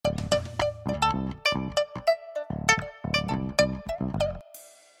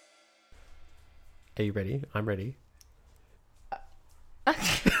Are you ready? I'm ready.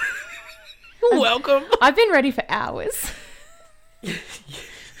 Welcome. I've been ready for hours.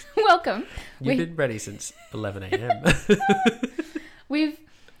 Welcome. You've been ready since 11 a.m. We're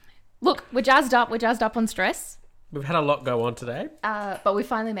jazzed up. We're jazzed up on stress. We've had a lot go on today. But we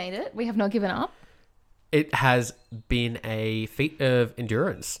finally made it. We have not given up. It has been a feat of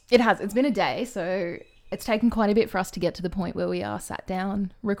endurance. It has. It's been a day, so it's taken quite a bit for us to get to the point where we are sat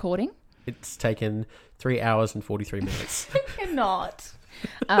down recording. It's taken 3 hours and 43 minutes. Not.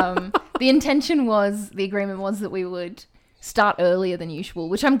 The agreement was that we would start earlier than usual,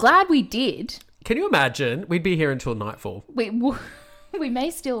 which I'm glad we did. Can you imagine? We'd be here until nightfall. We may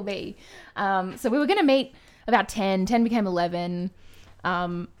still be. So we were going to meet about 10. 10 became 11.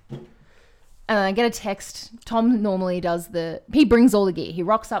 And I get a text. Tom normally he brings all the gear. He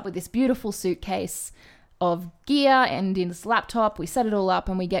rocks up with this beautiful suitcase of gear and his laptop. We set it all up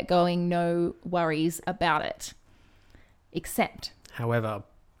and we get going. No worries about it. Except... However,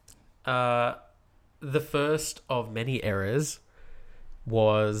 the first of many errors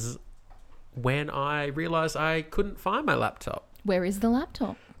was when I realised I couldn't find my laptop. Where is the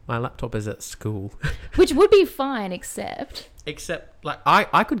laptop? My laptop is at school. Which would be fine, except, like,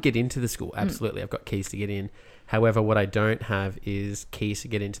 I could get into the school, absolutely. I've got keys to get in. However, what I don't have is keys to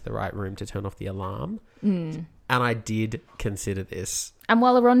get into the right room to turn off the alarm. And I did consider this. And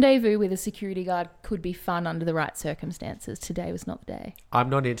while a rendezvous with a security guard could be fun under the right circumstances, today was not the day. I'm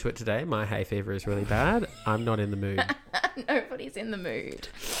not into it today. My hay fever is really bad. I'm not in the mood. Nobody's in the mood.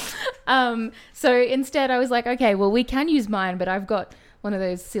 So instead I was like, okay, well, we can use mine, but I've got one of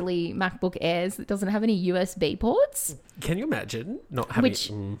those silly MacBook Airs that doesn't have any USB ports. Can you imagine not having...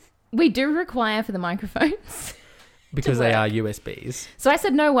 Which we do require for the microphones. Because they are USBs. So I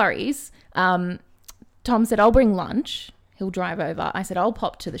said, no worries. Tom said, I'll bring lunch. He'll drive over. I said, I'll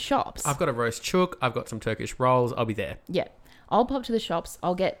pop to the shops. I've got a roast chook. I've got some Turkish rolls. I'll be there. Yeah. I'll pop to the shops.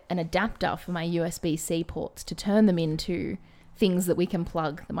 I'll get an adapter for my USB-C ports to turn them into things that we can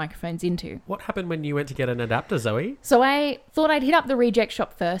plug the microphones into. What happened when you went to get an adapter, Zoe? So I thought I'd hit up the reject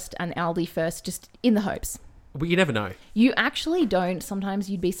shop first and Aldi first, just in the hopes. Well, you never know. You actually don't. Sometimes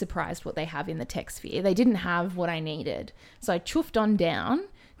you'd be surprised what they have in the tech sphere. They didn't have what I needed. So I chuffed on down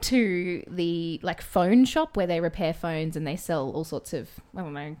to the phone shop where they repair phones and they sell all sorts of, I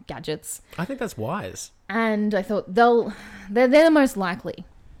don't know, gadgets. I think that's wise. And I thought they're the most likely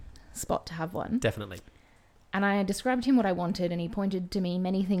spot to have one. Definitely. And I described to him what I wanted and he pointed to me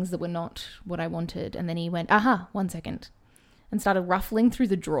many things that were not what I wanted. And then he went, aha, 1 second. And started ruffling through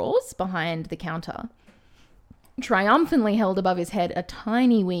the drawers behind the counter. Triumphantly held above his head a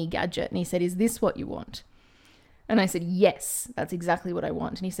tiny wee gadget. And he said, is this what you want? And I said, yes, that's exactly what I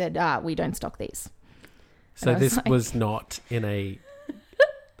want. And he said, we don't stock these. So this was not in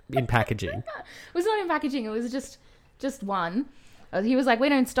packaging. It was not in packaging. It was just one. He was like, we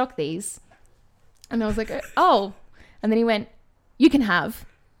don't stock these. And I was like, oh. And then he went, you can have.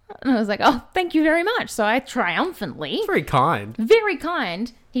 And I was like, oh, thank you very much. So I triumphantly. Very kind. Very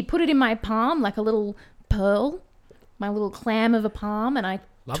kind. He put it in my palm like a little pearl, my little clam of a palm. And I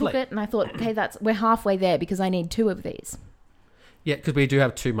took it and I thought, okay, we're halfway there because I need 2 of these. Yeah, because we do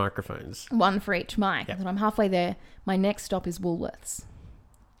have 2 microphones. 1 for each mic. Yep. I thought, I'm halfway there. My next stop is Woolworths.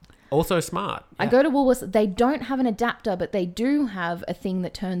 Also smart. Yeah. I go to Woolworths. They don't have an adapter, but they do have a thing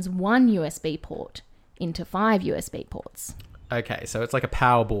that turns 1 USB port into 5 USB ports. Okay, so it's like a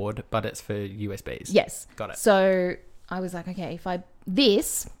power board, but it's for USBs. Yes. Got it. So I was like, okay,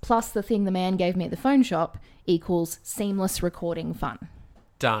 this plus the thing the man gave me at the phone shop equals seamless recording fun.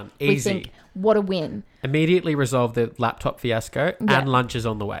 Done. Easy. We think, what a win. Immediately resolve the laptop fiasco and lunch is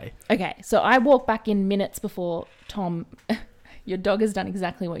on the way. Okay, so I walk back in minutes before Tom... Your dog has done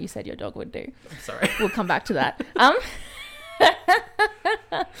exactly what you said your dog would do. I'm sorry. We'll come back to that.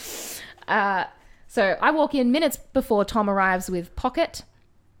 So I walk in minutes before Tom arrives with Pocket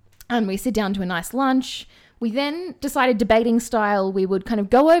and we sit down to a nice lunch. We then decided debating style we would kind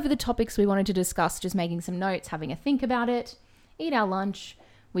of go over the topics we wanted to discuss, just making some notes, having a think about it, eat our lunch.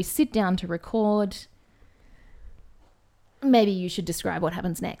 We sit down to record. Maybe you should describe what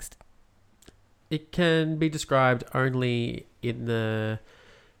happens next. It can be described only in the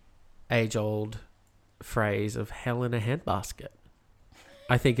age-old phrase of hell in a handbasket.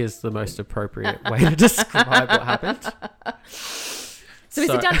 I think is the most appropriate way to describe what happened. So we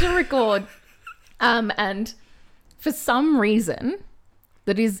sit down to record, and for some reason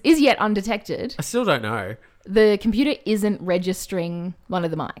that is yet undetected... I still don't know. The computer isn't registering one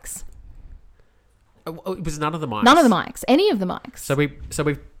of the mics. It was none of the mics? None of the mics. Any of the mics. So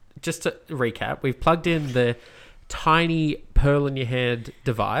we've just to recap, we've plugged in the tiny pearl in your head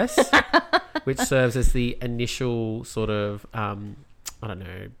device, which serves as the initial sort of,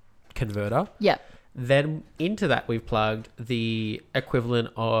 converter. Yep. Then into that, we've plugged the equivalent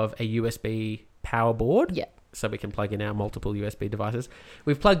of a USB power board. Yep. So we can plug in our multiple USB devices.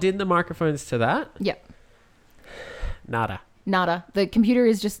 We've plugged in the microphones to that. Yep. Nada. The computer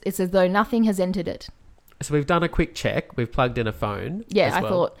is just, it's as though nothing has entered it. So we've done a quick check. We've plugged in a phone. Yeah, I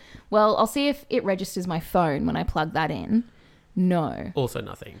thought, well, I'll see if it registers my phone when I plug that in. No. Also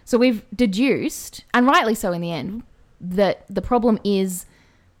nothing. So we've deduced, and rightly so in the end, that the problem is,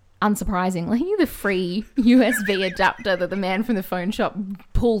 unsurprisingly, the free USB adapter that the man from the phone shop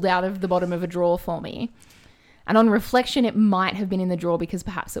pulled out of the bottom of a drawer for me. And on reflection, it might have been in the drawer because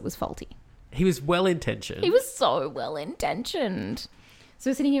perhaps it was faulty. He was well-intentioned. He was so well-intentioned. So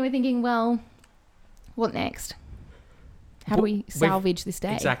we're sitting here, we're thinking, well, what next? How do we salvage this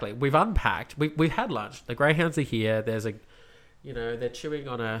day? Exactly. We've unpacked. We've had lunch. The greyhounds are here. There's a, they're chewing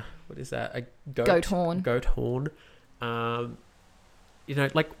on a, what is that? A goat horn. Goat horn. How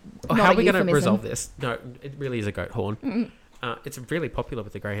are we going to resolve this? No, it really is a goat horn. It's really popular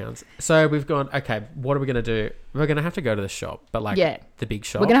with the greyhounds. So we've gone, okay, what are we going to do? We're going to have to go to the shop, but the big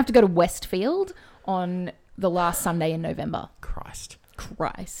shop. We're going to have to go to Westfield on the last Sunday in November. Christ.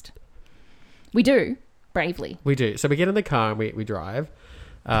 We do, bravely. We do. So we get in the car and we drive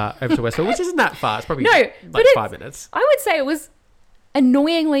over to Westfield, which isn't that far. It's probably 5 minutes. I would say it was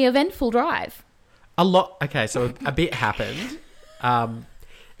annoyingly eventful drive. A lot. Okay, so a bit happened.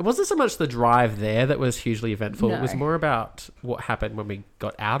 It wasn't so much the drive there that was hugely eventful. No. It was more about what happened when we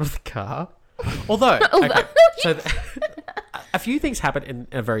got out of the car. Although so a few things happened in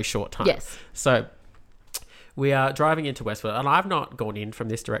a very short time. Yes. So we are driving into Westfield, and I've not gone in from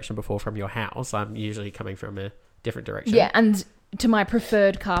this direction before from your house. I'm usually coming from a different direction. Yeah, and to my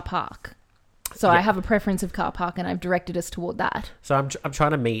preferred car park. So I have a preference of car park, and I've directed us toward that. So I'm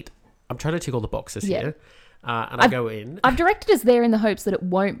trying to tick all the boxes here. And I go in. I've directed us there in the hopes that it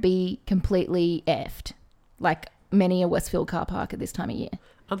won't be completely effed, like many a Westfield car park at this time of year.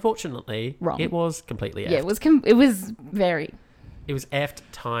 Unfortunately, wrong. It was completely effed. Yeah, it was very. It was effed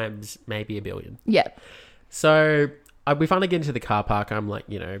times maybe a billion. Yeah. So we finally get into the car park. I'm like,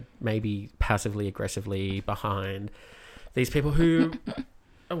 maybe passively aggressively behind these people who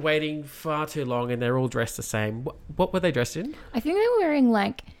are waiting far too long, and they're all dressed the same. What were they dressed in? I think they were wearing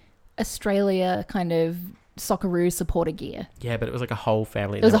like Australia kind of Socceroo supporter gear. Yeah, but it was like a whole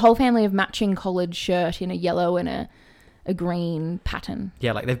family. It was a whole family of matching collared shirt in a yellow and a green pattern.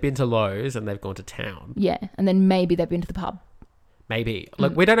 Yeah, like they've been to Lowe's and they've gone to town. Yeah, and then maybe they've been to the pub. Maybe.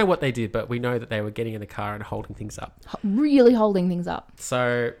 Look, we don't know what they did, but we know that they were getting in the car and holding things up. Really holding things up.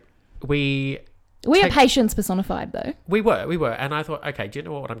 So we are patience personified, though. We were. And I thought, okay, do you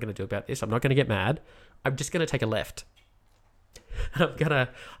know what I'm going to do about this? I'm not going to get mad. I'm just going to take a left. And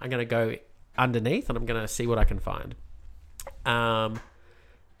I'm gonna go underneath, and I'm gonna see what I can find.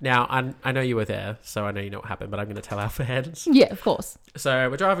 Now I know you were there, so I know you know what happened, but I'm gonna tell our fans. Yeah, of course. So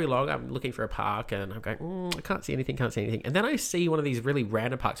we're driving along. I'm looking for a park, and I'm going, I can't see anything. And then I see one of these really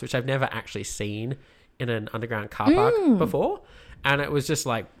random parks, which I've never actually seen in an underground car park before. And it was just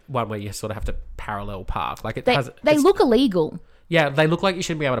like one where you sort of have to parallel park. Like they look illegal. Yeah, they look like you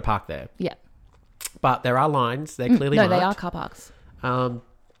shouldn't be able to park there. Yeah. But there are lines. They're clearly marked. No, they are car parks. And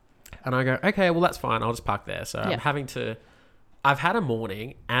I go, okay, well, that's fine. I'll just park there. So I've had a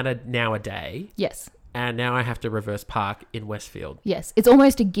morning and now a day. Yes. And now I have to reverse park in Westfield. Yes. It's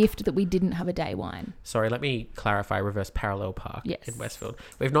almost a gift that we didn't have a day wine. Sorry, let me clarify. Reverse parallel park in Westfield.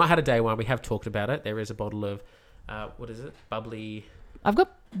 We've not had a day wine. We have talked about it. There is a bottle of, what is it? Bubbly. I've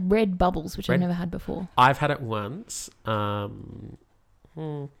got red bubbles, which I've never had before. I've had it once.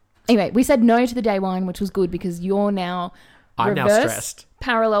 Anyway, we said no to the day wine, which was good because you're now I'm now stressed.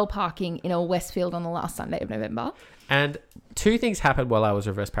 Parallel parking in a Westfield on the last Sunday of November. And two things happened while I was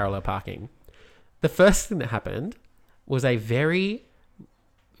reverse parallel parking. The first thing that happened was a very,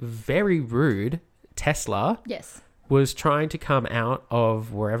 very rude Tesla was trying to come out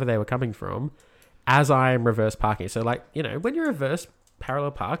of wherever they were coming from as I am reverse parking. So like, when you reverse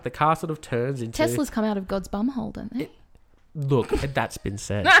parallel park, the car sort of turns into... Teslas come out of God's bumhole, don't they? Look, that's been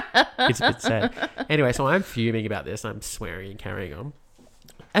said. It's been said. Anyway, so I'm fuming about this. I'm swearing and carrying on.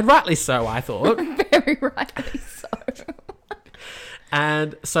 And rightly so, I thought. Very rightly so.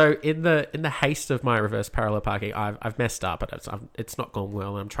 And so in the haste of my reverse parallel parking, I've messed up, but it's not gone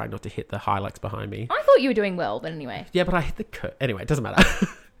well. And I'm trying not to hit the Hilux behind me. I thought you were doing well, but anyway. Yeah, but I hit the curb. Anyway, it doesn't matter.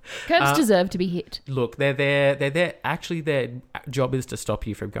 Curbs deserve to be hit. Look, they're there. Actually, their job is to stop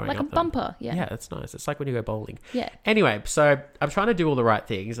you from going like up a bumper. Yeah. Yeah, that's nice. It's like when you go bowling. Yeah. Anyway, so I'm trying to do all the right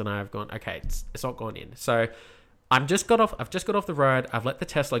things, and I've gone, okay, it's not gone in. So I've just got off the road. I've let the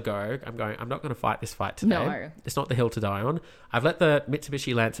Tesla go. I'm not going to fight this fight today. No. It's not the hill to die on. I've let the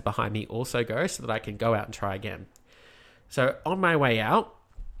Mitsubishi Lancer behind me also go so that I can go out and try again. So on my way out,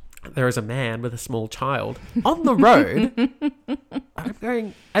 there is a man with a small child on the road. I'm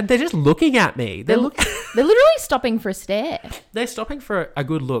going, and they're just looking at me. They're literally stopping for a stare. They're stopping for a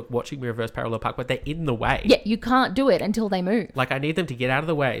good look, watching me reverse parallel park, but they're in the way. Yeah, you can't do it until they move. Like, I need them to get out of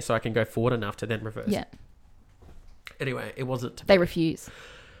the way so I can go forward enough to then reverse. Yeah. Anyway, it wasn't to They be. refuse.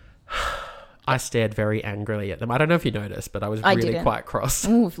 I stared very angrily at them. I don't know if you noticed, but I was I really didn't. quite cross.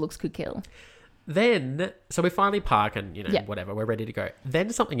 Ooh, if looks could kill. Then, so we finally park and, Yeah. whatever, we're ready to go.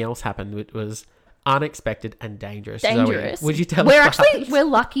 Then something else happened, which was unexpected and dangerous. Dangerous. Zoe, would you tell We're us? we're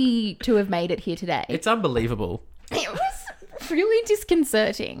lucky to have made it here today. It's unbelievable. It was really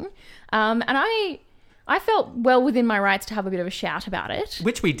disconcerting. And I felt well within my rights to have a bit of a shout about it.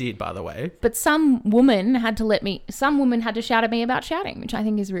 Which we did, by the way. But some woman had to shout at me about shouting, which I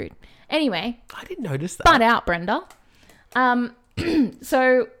think is rude. Anyway, I didn't notice that. butt out, Brenda.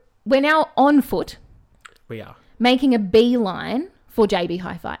 So we're now on foot, We are. making a beeline for JB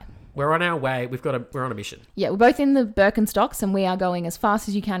Hi-Fi. We're on our way. We're on a mission. Yeah, we're both in the Birkenstocks and we are going as fast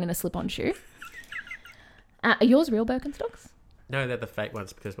as you can in a slip-on shoe. Are yours real Birkenstocks? No, they're the fake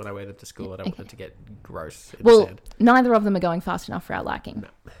ones because when I wear them to school, I don't want them to get gross in the Well, sand. neither of them are going fast enough for our liking.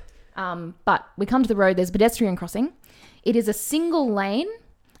 No. But we come to the road. There's a pedestrian crossing. It is a single lane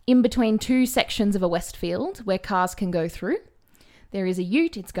in between two sections of a Westfield where cars can go through. There is a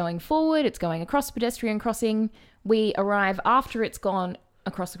ute. It's going forward. It's going across the pedestrian crossing. We arrive after it's gone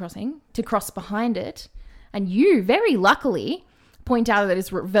across the crossing to cross behind it. And you, very luckily, point out that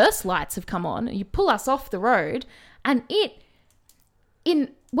its reverse lights have come on. You pull us off the road and it,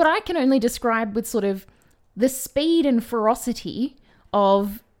 in what I can only describe with sort of the speed and ferocity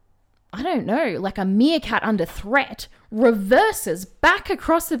of, I don't know, like a meerkat under threat, reverses back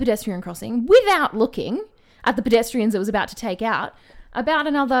across the pedestrian crossing without looking at the pedestrians it was about to take out, about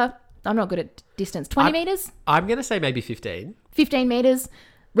another, I'm not good at distance, 20 metres? I'm going to say maybe 15. 15 metres,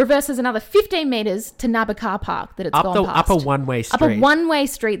 reverses another 15 metres to nab a car park that it's gone past. Up a one-way street. Up a one-way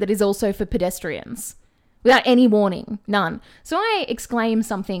street that is also for pedestrians. Without any warning, none. So I exclaim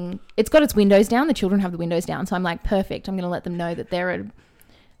something. It's got its windows down. The children have the windows down. So I'm like, perfect. I'm going to let them know that they're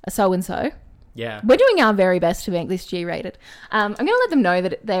a so-and-so. Yeah. We're doing our very best to make this G-rated. I'm going to let them know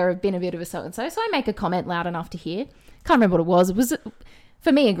that they've been a bit of a so-and-so. So I make a comment loud enough to hear. Can't remember what it was. It was,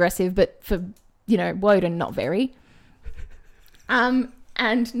 for me, aggressive, but for, Woden, not very.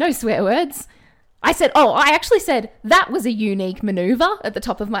 And no swear words. I actually said that was a unique maneuver at the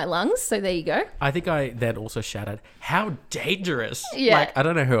top of my lungs. So there you go. I think I then also shouted, how dangerous. Yeah. Like, I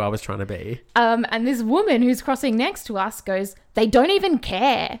don't know who I was trying to be. And this woman who's crossing next to us goes, they don't even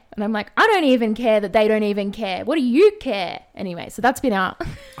care. And I'm like, I don't even care that they don't even care. What do you care? Anyway, so that's been our...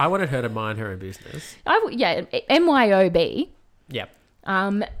 I wanted her to mind her own business. MYOB. Yep.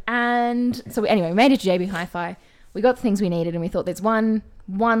 And so anyway, we made it to JB Hi-Fi. We got the things we needed and we thought there's one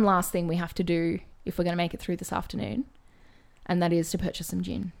last thing we have to do if we're going to make it through this afternoon. And that is to purchase some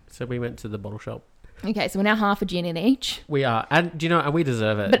gin. So we went to the bottle shop. Okay, so we're now half a gin in each. We are. And do you know, and we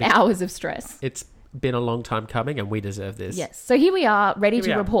deserve it. But hours of stress. It's been a long time coming and we deserve this. Yes. So here we are, ready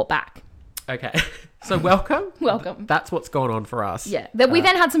to report back. Okay. So welcome. Welcome. That's what's going on for us. Yeah. We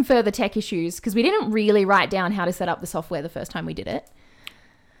then had some further tech issues because we didn't really write down how to set up the software the first time we did it.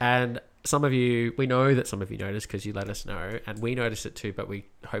 And we know that some of you noticed because you let us know, and we noticed it too, but we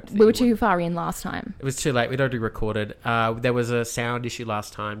hoped that we were too far in last time. It was too late. We'd already recorded. There was a sound issue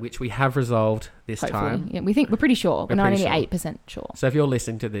last time, which we have resolved this time. Yeah, we're pretty sure. We're 98% sure. So if you're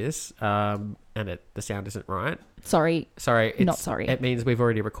listening to this and the sound isn't right, sorry. Not sorry. It means we've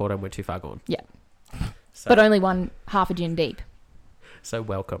already recorded and we're too far gone. Yeah. So, but only half a gin deep. So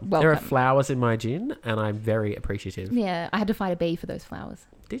welcome. There are flowers in my gin, and I'm very appreciative. Yeah, I had to fight a bee for those flowers.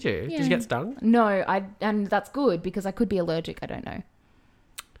 Did you? Yeah. Did you get stung? No, and that's good because I could be allergic. I don't know.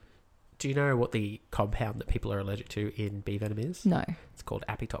 Do you know what the compound that people are allergic to in bee venom is? No. It's called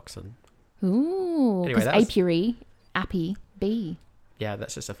apitoxin. Ooh, because apiary, bee. Yeah,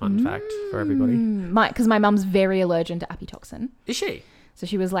 that's just a fun fact for everybody. Because my mum's very allergic to apitoxin. Is she? So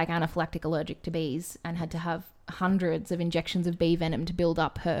she was like anaphylactic allergic to bees and had to have hundreds of injections of bee venom to build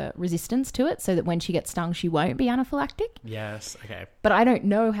up her resistance to it so that when she gets stung, she won't be anaphylactic. Yes, okay. But I don't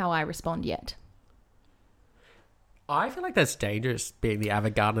know how I respond yet. I feel like that's dangerous, being the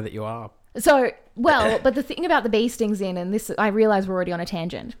avid gardener that you are. So, but the thing about the bee stings in, and this, I realise we're already on a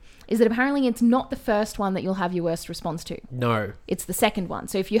tangent, is that apparently it's not the first one that you'll have your worst response to. No. It's the second one.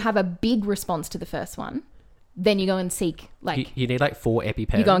 So if you have a big response to the first one, then you go and seek, You need like 4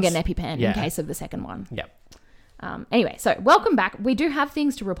 EpiPens. You go and get an EpiPen in case of the second one. Yep. Anyway, so welcome back. We do have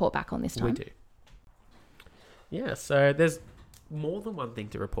things to report back on this time. We do. Yeah, so there's more than one thing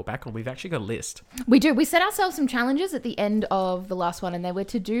to report back on. We've actually got a list. We do. We set ourselves some challenges at the end of the last one, and they were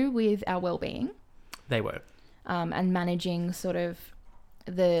to do with our well-being. They were. And managing sort of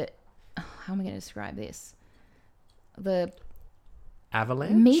the... how am I going to describe this? The...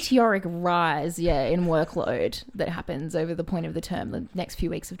 avalanche? Meteoric rise, in workload that happens over the point of the term, the next few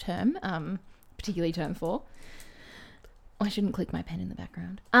weeks of term, particularly term 4. I shouldn't click my pen in the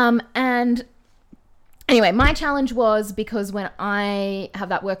background. And... anyway, my challenge was because when I have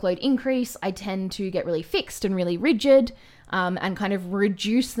that workload increase, I tend to get really fixed and really rigid and kind of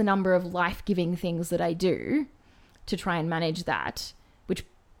reduce the number of life-giving things that I do to try and manage that, which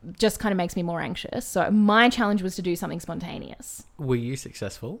just kind of makes me more anxious. So my challenge was to do something spontaneous. Were you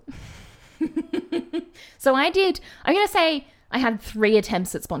successful? So I'm going to say I had 3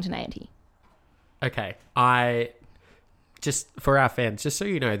 attempts at spontaneity. Okay. Just for our fans, just so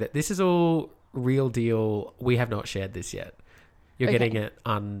you know that this is all... real deal. We have not shared this yet. You're Okay. getting it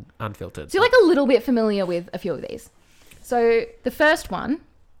unfiltered. So you're like a little bit familiar with a few of these. So the first one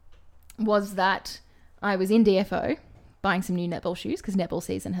was that I was in DFO buying some new netball shoes because netball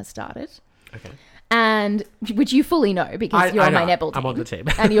season has started. Okay. And which you fully know because you're on my netball team. I'm on the team.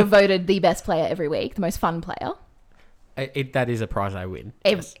 And you're voted the best player every week, the most fun player. That is a prize I win.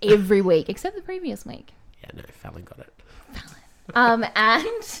 Every week, except the previous week. Yeah, no, Fallon got it.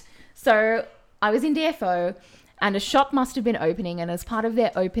 And so I was in DFO and a shop must have been opening, and as part of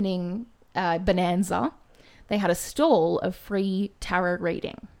their opening bonanza, they had a stall of free tarot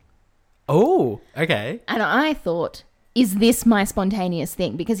reading. Oh, okay. And I thought, is this my spontaneous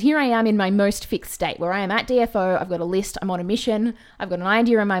thing? Because here I am in my most fixed state where I am at DFO. I've got a list. I'm on a mission. I've got an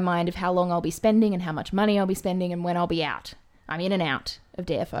idea in my mind of how long I'll be spending and how much money I'll be spending and when I'll be out. I'm in and out of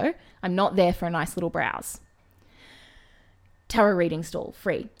DFO. I'm not there for a nice little browse. Tarot reading stall,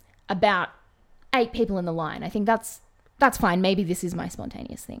 free. About 8 people in the line. I think that's fine. Maybe this is my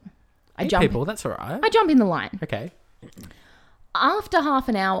spontaneous thing. 8 people, that's all right. I jump in the line. Okay. After half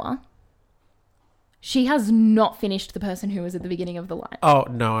an hour, she has not finished the person who was at the beginning of the line. Oh,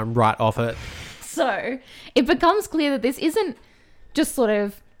 no, I'm right off it. So it becomes clear that this isn't just sort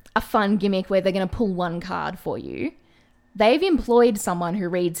of a fun gimmick where they're going to pull one card for you. They've employed someone who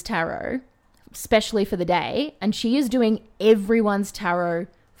reads tarot, especially for the day, and she is doing everyone's tarot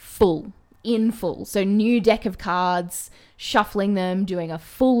in full. So new deck of cards, shuffling them, doing a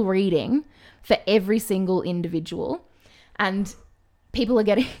full reading for every single individual. And people are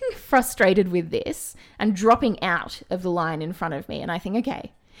getting frustrated with this and dropping out of the line in front of me. And I think,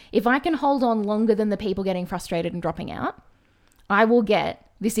 okay, if I can hold on longer than the people getting frustrated and dropping out, I will get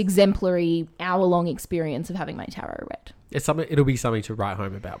this exemplary hour-long experience of having my tarot read. It'll be something to write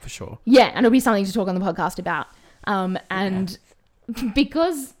home about for sure. Yeah, and it'll be something to talk on the podcast about. And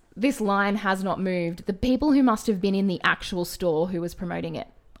because this line has not moved, the people who must have been in the actual store who was promoting it,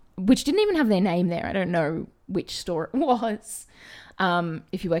 which didn't even have their name there, I don't know which store it was.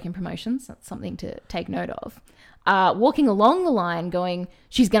 If you work in promotions, that's something to take note of. Walking along the line going,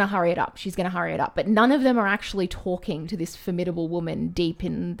 she's going to hurry it up. She's going to hurry it up. But none of them are actually talking to this formidable woman deep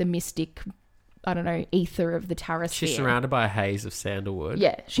in the mystic, I don't know, ether of the tarot sphere. She's surrounded by a haze of sandalwood.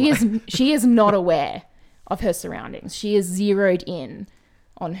 Yeah, she is not aware of her surroundings. She is zeroed in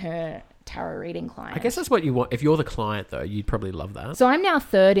on her tarot reading client. I guess that's what you want. If you're the client, though, you'd probably love that. So I'm now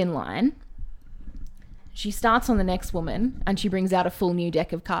third in line. She starts on the next woman and she brings out a full new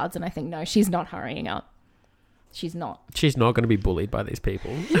deck of cards, and I think, no, she's not hurrying up. She's not. She's not going to be bullied by these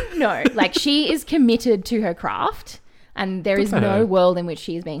people. No, like she is committed to her craft, and there is no world in which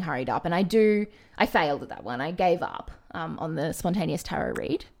she is being hurried up. And I failed at that one. I gave up on the spontaneous tarot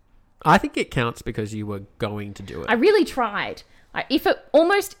read. I think it counts because you were going to do it. I really tried.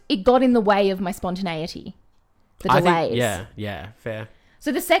 It got in the way of my spontaneity. The delays. Yeah, fair.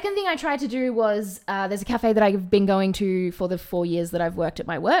 So the second thing I tried to do was there's a cafe that I've been going to for the 4 years that I've worked at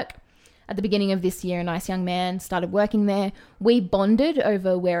my work. At the beginning of this year, a nice young man started working there. We bonded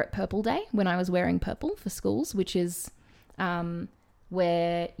over Wear It Purple Day when I was wearing purple for schools, which is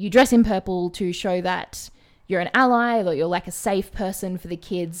where you dress in purple to show that you're an ally or you're like a safe person for the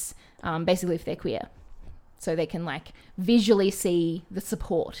kids, basically if they're queer. So they can like visually see the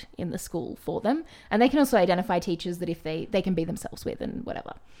support in the school for them. And they can also identify teachers that if they can be themselves with and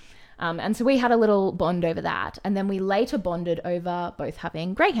whatever. And so we had a little bond over that. And then we later bonded over both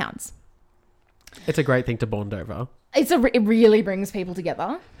having greyhounds. It's a great thing to bond over. It really brings people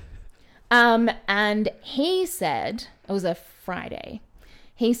together. And he said, it was a Friday,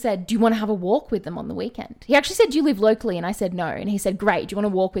 he said, do you want to have a walk with them on the weekend? He actually said, do you live locally? And I said, no. And he said, great. Do you want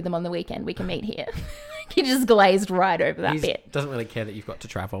to walk with them on the weekend? We can meet here. He just glazed right over that bit. Doesn't really care that you've got to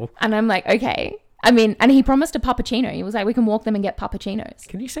travel. And I'm like, okay. I mean, and he promised a puppuccino. He was like, we can walk them and get puppuccinos.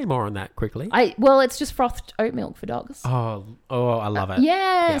 Can you say more on that quickly? Well, it's just frothed oat milk for dogs. Oh, I love it.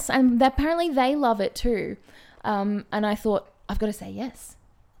 Yes. Yep. And apparently they love it too. And I thought, I've got to say yes.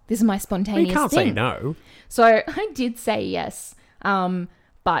 This is my spontaneous You can't thing. say no. So I did say yes.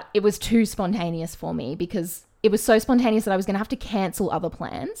 But it was too spontaneous for me because it was so spontaneous that I was going to have to cancel other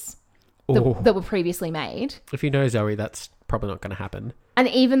plans that were previously made. If you know Zoe, that's probably not going to happen. And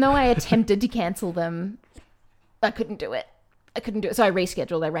even though I attempted to cancel them, I couldn't do it. So I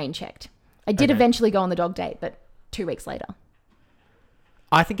rescheduled. I rain checked. I did eventually go on the dog date, but 2 weeks later.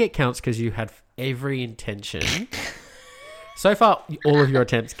 I think it counts because you had every intention. So far, all of your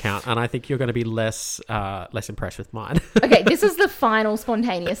attempts count, and I think you're going to be less impressed with mine. Okay, this is the final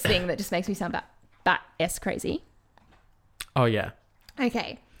spontaneous thing that just makes me sound bat-s crazy. Oh, yeah.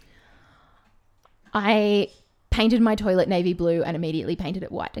 Okay. I painted my toilet navy blue and immediately painted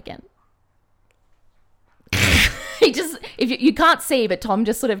it white again. If you can't see, but Tom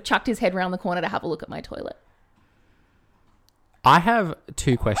just sort of chucked his head around the corner to have a look at my toilet. I have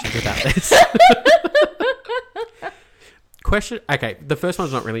 2 questions about this. Okay, the first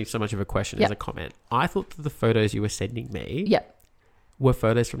one's not really so much of a question as a comment. I thought that the photos you were sending me were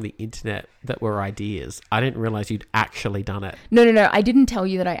photos from the internet that were ideas. I didn't realize you'd actually done it. No. I didn't tell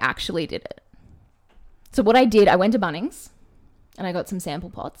you that I actually did it. So what I did, I went to Bunnings and I got some sample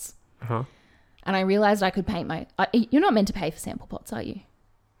pots. Uh-huh. And I realized I could paint my... you're not meant to pay for sample pots, are you?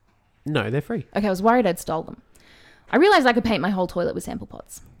 No, they're free. Okay, I was worried I'd stole them. I realized I could paint my whole toilet with sample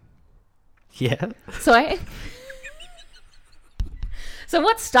pots. Yeah. So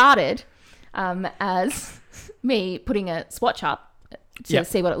what started as me putting a swatch up to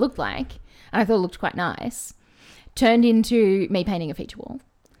see what it looked like, and I thought it looked quite nice, turned into me painting a feature wall,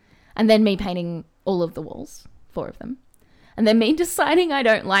 and then me painting all of the walls, 4 of them, and then me deciding I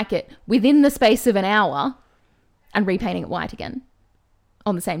don't like it within the space of an hour and repainting it white again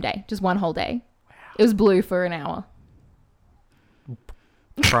on the same day, just one whole day. Wow. It was blue for an hour.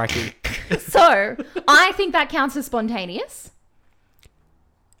 Crikey. So I think that counts as spontaneous.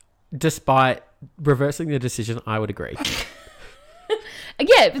 Despite reversing the decision, I would agree.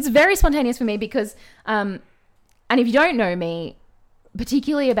 Yeah, it's very spontaneous for me because, and if you don't know me,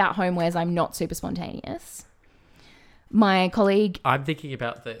 particularly about homewares, I'm not super spontaneous. My colleague... I'm thinking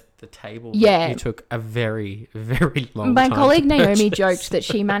about the table. Yeah. You took a very, very long time. My colleague Naomi purchase. joked that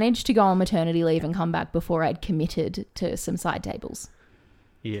she managed to go on maternity leave and come back before I'd committed to some side tables.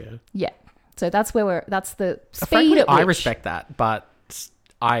 Yeah. Yeah. So that's that's the speed Frankly, at which... I respect that, but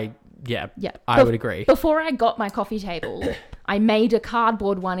I would agree. Before I got my coffee table, I made a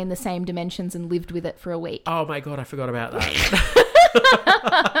cardboard one in the same dimensions and lived with it for a week. Oh my God, I forgot about that.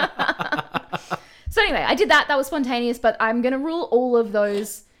 So anyway, I did that. That was spontaneous, but I'm going to rule all of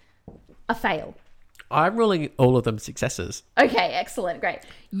those a fail. I'm ruling all of them successes. Okay, excellent. Great.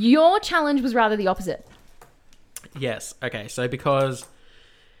 Your challenge was rather the opposite. Yes. Okay. So because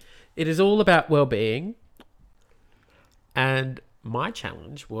it is all about well-being, and my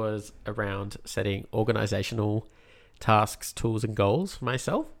challenge was around setting organizational tasks, tools, and goals for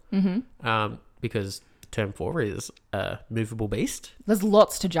myself. Mm-hmm. Because term 4 is a movable beast. There's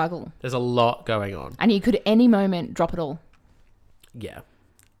lots to juggle. There's a lot going on. And you could at any moment drop it all. Yeah.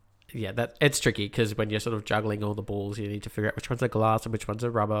 Yeah, it's tricky because when you're sort of juggling all the balls, you need to figure out which ones are glass and which ones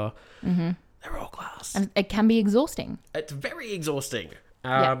are rubber. Mm-hmm. They're all glass. And it can be exhausting. It's very exhausting.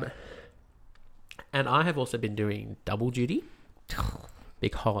 And I have also been doing double duty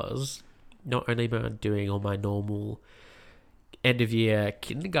because not only am I doing all my normal end of year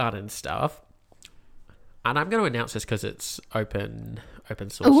kindergarten stuff, and I'm going to announce this because it's open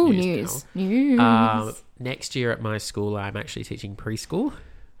source news. Next year at my school, I'm actually teaching preschool,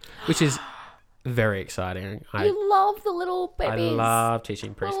 which is very exciting. You love the little babies. I love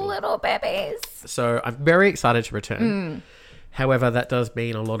teaching preschool. The little babies. So I'm very excited to return. However, that does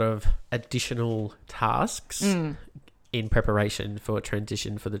mean a lot of additional tasks in preparation for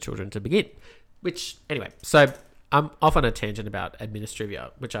transition for the children to begin. Which, anyway, so I'm off on a tangent about administrivia,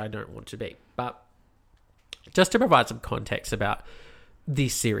 which I don't want to be. But just to provide some context about the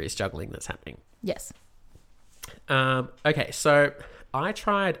serious juggling that's happening. Yes. Okay, so I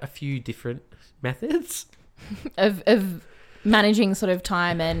tried a few different methods of managing sort of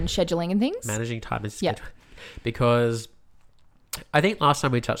time and scheduling and things. Managing time and schedule. Because I think last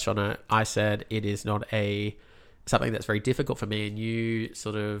time we touched on it, I said it is not something that's very difficult for me, and you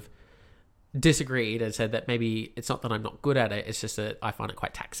sort of disagreed and said that maybe it's not that I'm not good at it. It's just that I find it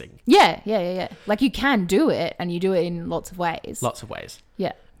quite taxing. Yeah. Like, you can do it, and you do it in lots of ways. Lots of ways.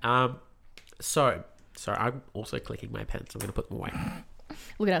 Yeah. So, sorry, I'm also clicking my pen, so I'm going to put them away.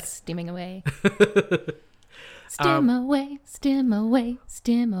 Look at us stimming away. Stim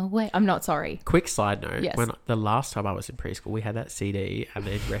away. I'm not sorry. Quick side note. Yes. When the last time I was in preschool, we had that CD, and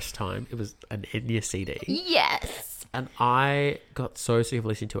then rest time, it was an Enya CD. Yes. And I got so sick of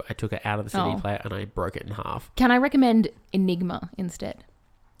listening to it, I took it out of the CD Oh. player and I broke it in half. Can I recommend Enigma instead?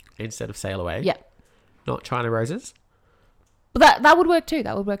 Instead of Sail Away. Yeah. Not China Roses. But that would work too.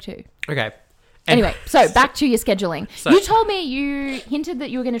 Okay. Anyway, so back to your scheduling. So- You told me, you hinted that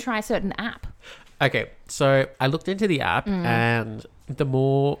you were going to try a certain app. Okay, so I looked into the app, and the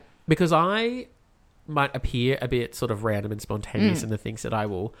more, because I might appear a bit sort of random and spontaneous in the things that I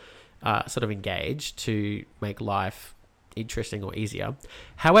will sort of engage to make life interesting or easier.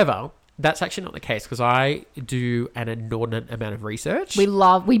 However, that's actually not the case, because I do an inordinate amount of research. We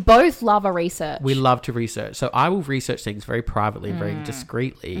both love a research. We love to research. So I will research things very privately and very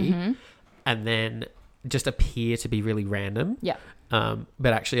discreetly, and then just appear to be really random. Yeah.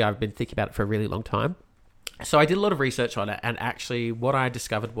 But actually, I've been thinking about it for a really long time. So I did a lot of research on it, and actually what I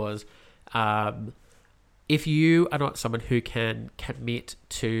discovered was if you are not someone who can commit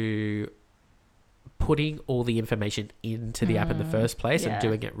to putting all the information into the app in the first place and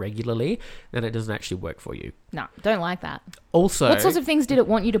doing it regularly, then it doesn't actually work for you. No, don't like that. Also, what sorts of things did it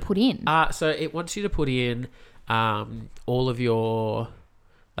want you to put in? So it wants you to put in all of your...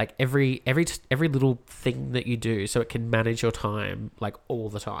 like every little thing that you do, so it can manage your time like all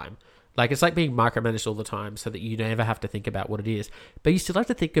the time. Like, it's like being micromanaged all the time, so that you never have to think about what it is, but you still have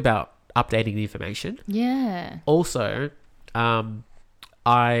to think about updating the information. Yeah. Also,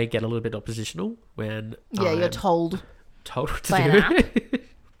 I get a little bit oppositional when you're told what to by do. an app.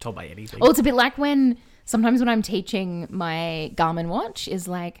 Told by anything. Oh, it's a bit like sometimes when I'm teaching my Garmin watch is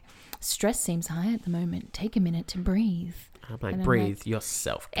like, stress seems high at the moment. Take a minute to breathe. I'm like, and I'm breathe like,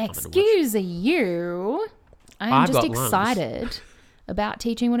 yourself. Excuse you. I'm I've just got lungs. excited about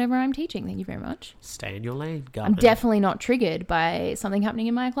teaching whatever I'm teaching. Thank you very much. Stay in your lane, Garmin. I'm definitely not triggered by something happening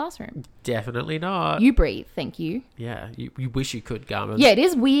in my classroom. Definitely not. You breathe. Thank you. Yeah, you wish you could, Garmin. Yeah, it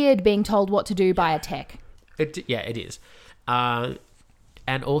is weird being told what to do by a tech. It is.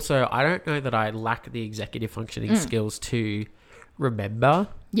 And also, I don't know that I lack the executive functioning skills to remember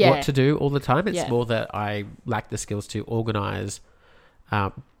what to do all the time. It's more that I lack the skills to organize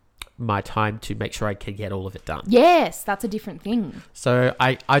my time to make sure I can get all of it done. Yes, that's a different thing. So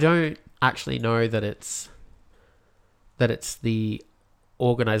I don't actually know that it's the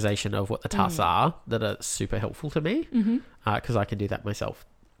organization of what the tasks are that are super helpful to me, because I can do that myself.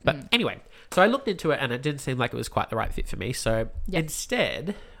 But anyway, so I looked into it, and it didn't seem like it was quite the right fit for me. So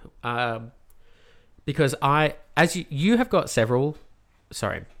instead, because as you have got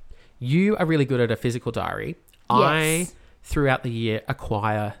you are really good at a physical diary. Yes. I, throughout the year,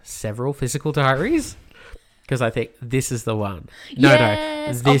 acquire several physical diaries because I think this is the one.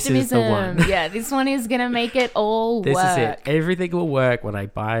 Yes, this optimism. is the one. Yeah, this one is going to make it all This work. is it. Everything will work when I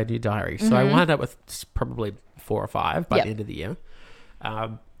buy a new diary. So I wind up with probably 4 or 5 by the end of the year.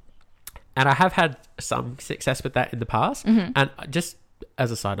 And I have had some success with that in the past. And just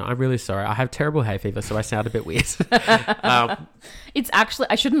as a side note, I'm really sorry. I have terrible hay fever, so I sound a bit weird. It's actually,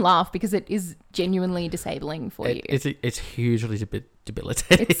 I shouldn't laugh because it is genuinely disabling for you. It's hugely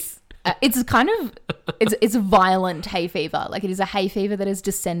debilitating. It's kind of, it's a violent hay fever. Like, it is a hay fever that has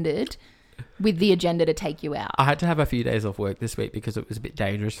descended with the agenda to take you out. I had to have a few days off work this week because it was a bit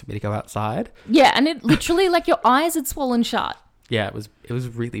dangerous for me to go outside. Yeah, and it literally, like, your eyes had swollen shut. Yeah, it was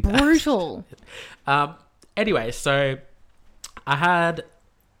really bad. Brutal. Anyway, so I had,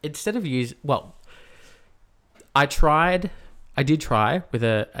 instead of I did try with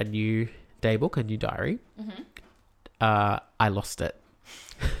a new daybook, a new diary. I lost it.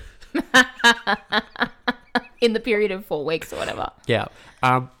 In the period of 4 weeks or whatever. Yeah.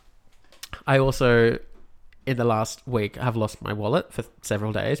 I also, in the last week, have lost my wallet for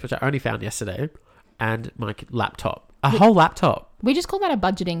several days, which I only found yesterday, and my laptop. A whole laptop. We just call that a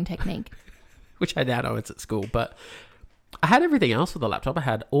budgeting technique. Which I now know it's at school, but I had everything else with the laptop. I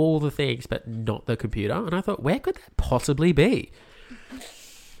had all the things, but not the computer. And I thought, where could that possibly be?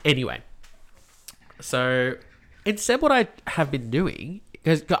 Anyway, so instead what I have been doing,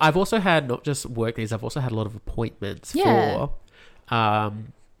 because I've also had not just work things, I've also had a lot of appointments for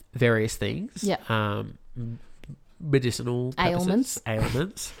various things. Yeah. Medicinal purposes,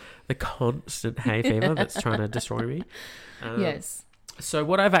 ailments, the constant hay fever that's trying to destroy me. Yes. So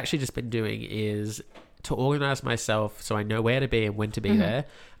what I've actually just been doing is to organize myself so I know where to be and when to be there,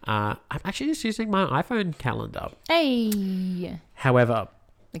 I'm actually just using my iPhone calendar. Hey. However,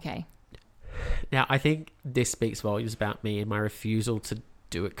 Okay. now I think this speaks volumes about me and my refusal to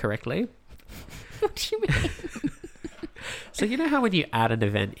do it correctly. What do you mean? So you know how when you add an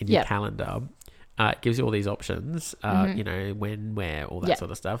event in your calendar, it gives you all these options, you know, when, where, all that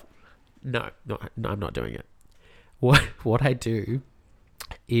sort of stuff. No, I'm not doing it. What I do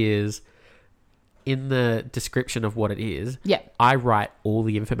is in the description of what it is, I write all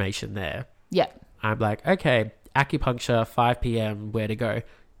the information there. Yeah. I'm like, okay, acupuncture, 5 p.m, where to go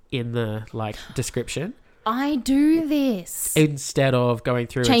in the description. I do this instead of going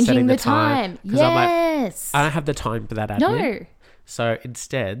through and setting the time. Yes. I'm like, I don't have the time for that admin. No. So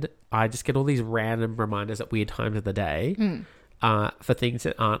instead, I just get all these random reminders at weird times of the day for things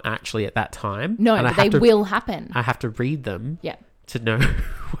that aren't actually at that time. No, and but they will happen. I have to read them to know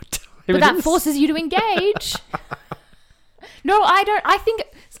what time it is. But that forces you to engage. No, I don't.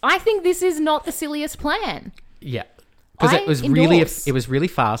 I think this is not the silliest plan. Yeah. Because it was really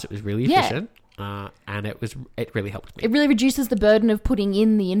fast. It was really efficient. And it really helped me. It really reduces the burden of putting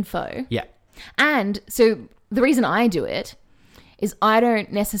in the info. Yeah. And so the reason I do it is I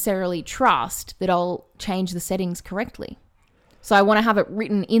don't necessarily trust that I'll change the settings correctly. So I want to have it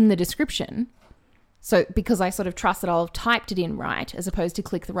written in the description. So because I sort of trust that I'll have typed it in right as opposed to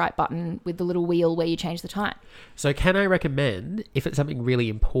click the right button with the little wheel where you change the time. So can I recommend, if it's something really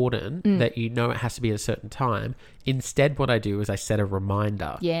important that you know it has to be at a certain time, instead what I do is I set a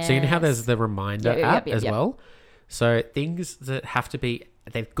reminder. Yeah. So you know how there's the reminder app as well? So things that have to be,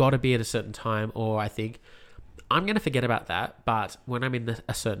 they've got to be at a certain time, or I think I'm going to forget about that, but when I'm in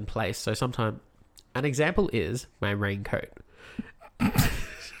a certain place. So sometimes, an example is my raincoat.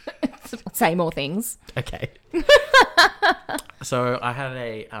 Say more things. Okay. So I had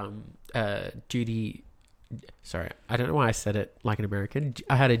a duty. Sorry, I don't know why I said it like an American.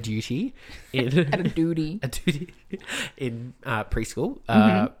 I had a duty in a duty in preschool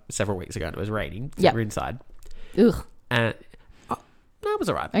several weeks ago, and it was raining. So we're inside. Ugh. And that was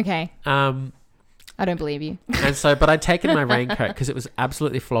alright. Okay. I don't believe you. And so, but I'd taken my raincoat because it was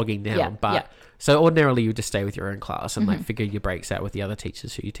absolutely flogging down. So ordinarily you just stay with your own class and figure your breaks out with the other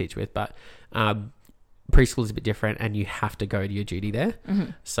teachers who you teach with. But preschool is a bit different and you have to go to your duty there.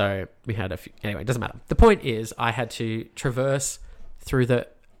 So we had a few, anyway, it doesn't matter. The point is I had to traverse through the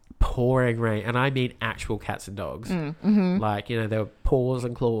pouring rain, and I mean actual cats and dogs. Like, you know, there were paws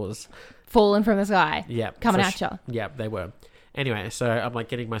and claws. Falling from the sky. Yeah. Coming at you. Yeah, they were. Anyway, so I'm like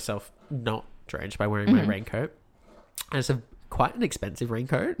getting myself not drenched by wearing my raincoat. And it's quite an expensive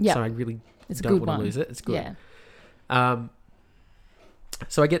raincoat. Yeah. So I really don't want to lose it. It's good. Yeah.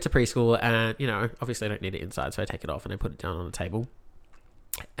 So I get to preschool and, you know, obviously I don't need it inside. So I take it off and I put it down on the table.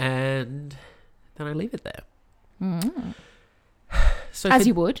 And then I leave it there. So as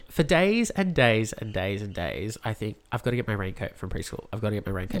you would. For days and days and days and days, I think I've got to get my raincoat from preschool. I've got to get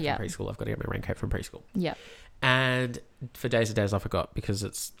my raincoat from preschool. I've got to get my raincoat from preschool. Yeah. And for days and days I forgot because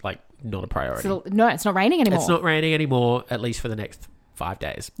it's like not a priority. So, no, it's not raining anymore. It's not raining anymore, at least for the next 5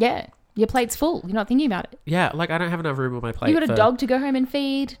 days. Yeah. Your plate's full. You're not thinking about it. Yeah. Like I don't have enough room on my plate. You got a dog to go home and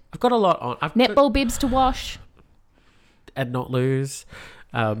feed. I've got a lot on. Netball bibs to wash. And not lose.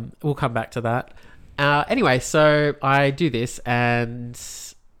 We'll come back to that. Anyway, so I do this and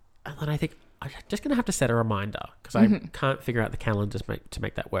then I think I'm just going to have to set a reminder because I can't figure out the calendar to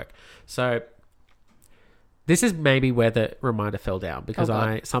make that work. So this is maybe where the reminder fell down because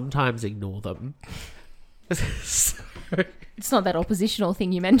I sometimes ignore them. So, it's not that oppositional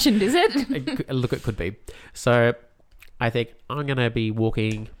thing you mentioned, is it? Look, it could be. So I think I'm going to be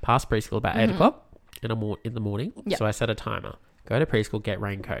walking past preschool about 8 o'clock in the morning. Yep. So I set a timer. Go to preschool, get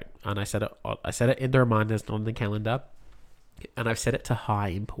raincoat. And I set it in the reminders, not on the calendar. And I've set it to high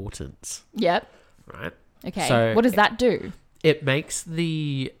importance. Yep. Right. Okay. So what does that do? It makes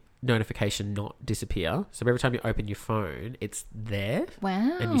the notification not disappear. So every time you open your phone, it's there.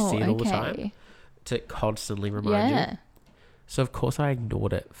 Wow. And you see it all the time to constantly remind you. So of course I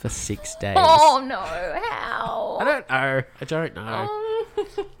ignored it for 6 days. Oh no, how? I don't know.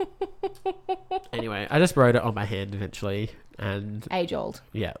 Anyway, I just wrote it on my hand eventually and age old.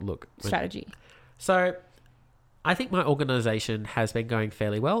 Yeah, look. Strategy. So I think my organisation has been going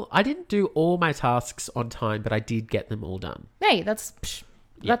fairly well. I didn't do all my tasks on time, but I did get them all done. Hey, that's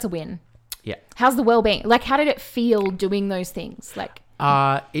a win. Yeah. How's the well-being? Like, how did it feel doing those things? Like,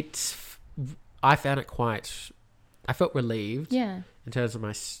 I found it quite. I felt relieved. Yeah. In terms of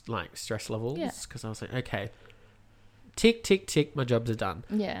my stress levels, because I was like, okay, tick, tick, tick, my jobs are done.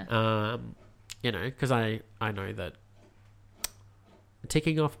 Yeah. You know, because I know that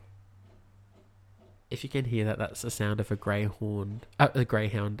ticking off if you can hear that, that's the sound of a greyhound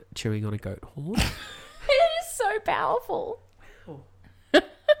chewing on a goat horn. It is so powerful.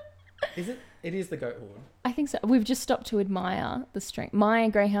 Is it? It is the goat horn. I think so. We've just stopped to admire the strength. My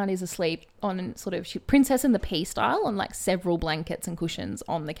greyhound is asleep on sort of Princess and the Pea style on like several blankets and cushions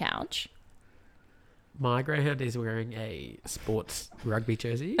on the couch. My greyhound is wearing a sports rugby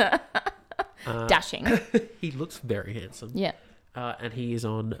jersey. Dashing. He looks very handsome. Yeah. And he is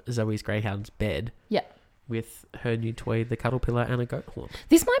on Zoe's greyhound's bed. Yeah. With her new toy, the cuddle pillow, and a goat horn.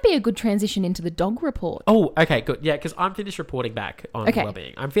 This might be a good transition into the dog report. Oh, okay, good. Yeah, because I'm finished reporting back on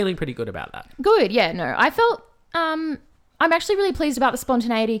wellbeing. I'm feeling pretty good about that. Good. Yeah. No, I felt. I'm actually really pleased about the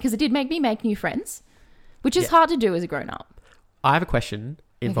spontaneity because it did make me make new friends, which is hard to do as a grown up. I have a question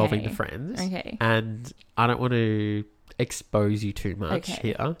involving the friends. Okay. And I don't want to expose you too much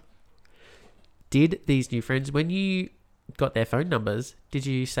here. Did these new friends, when you got their phone numbers, did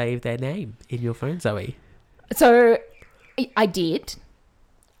you save their name in your phone, Zoe? So I did.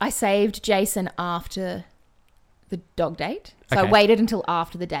 I saved Jason after the dog date. So I waited until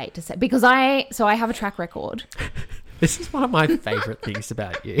after the date to say, because I have a track record. This is one of my favourite things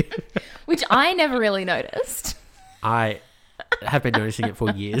about you. Which I never really noticed. I have been noticing it for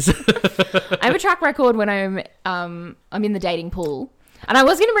years. I have a track record when I'm in the dating pool. And I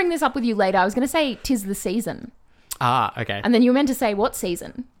was going to bring this up with you later. I was going to say 'tis the season. Ah, okay. And then you were meant to say what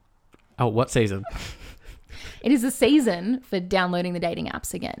season? Oh, what season? It is the season for downloading the dating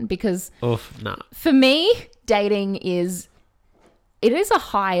apps again because for me, dating is a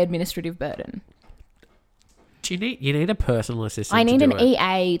high administrative burden. Do you need a personal assistant? I need an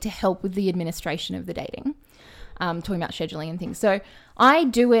EA to help with the administration of the dating. Talking about scheduling and things. So I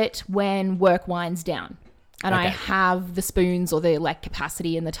do it when work winds down and I have the spoons or the like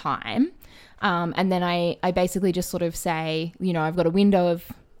capacity and the time. And then I basically just sort of say, I've got a window of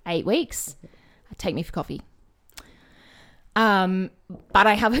 8 weeks. Take me for coffee. But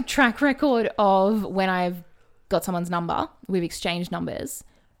I have a track record of when I've got someone's number, we've exchanged numbers,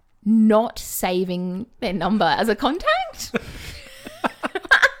 not saving their number as a contact.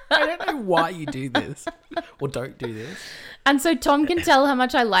 I don't know why you do this or don't do this. And so Tom can tell how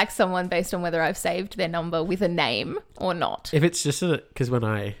much I like someone based on whether I've saved their number with a name or not. If it's just because when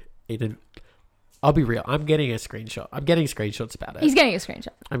I'll be real, I'm getting a screenshot. I'm getting screenshots about it. He's getting a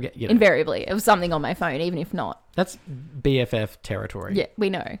screenshot. Invariably. It was something on my phone, even if not. That's BFF territory. Yeah, we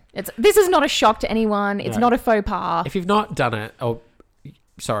know. This is not a shock to anyone. It's not a faux pas. If you've not done it,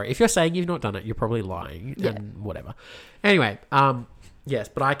 if you're saying you've not done it, you're probably lying and whatever. Anyway, yes,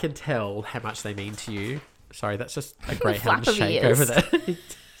 but I can tell how much they mean to you. Sorry, that's just a greyhound shake over there.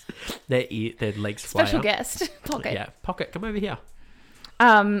 Their legs fly Special up. guest. Pocket. Yeah, Pocket, come over here.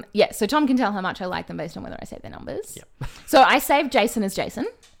 So Tom can tell how much I like them based on whether I save their numbers. Yep. So I saved Jason as Jason.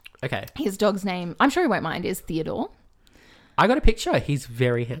 Okay. His dog's name, I'm sure he won't mind, is Theodore. I got a picture. He's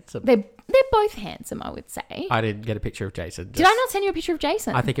very handsome. They're both handsome, I would say. I didn't get a picture of Jason. Did I not send you a picture of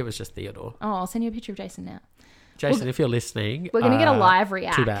Jason? I think it was just Theodore. Oh, I'll send you a picture of Jason now. Jason, if you're listening, we're going to get a live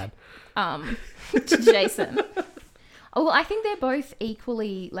react. Too bad. To Jason. Oh, well, I think they're both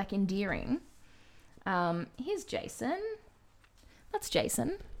equally like endearing. Here's Jason. That's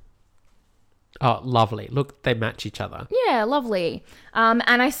Jason. Oh, lovely. Look, they match each other. Yeah, lovely. And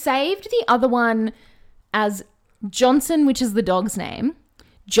I saved the other one as Johnson, which is the dog's name.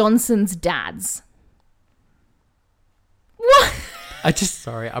 Johnson's dad's. What?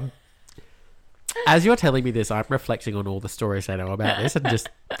 As you're telling me this, I'm reflecting on all the stories I know about this and just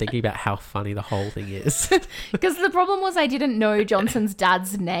thinking about how funny the whole thing is. Because the problem was I didn't know Johnson's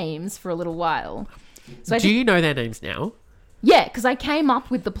dad's names for a little while. So Do you know their names now? Yeah, because I came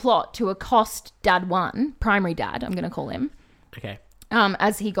up with the plot to accost Dad 1, primary dad, I'm going to call him. Okay.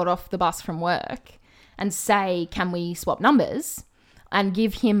 As he got off the bus from work and say, can we swap numbers? And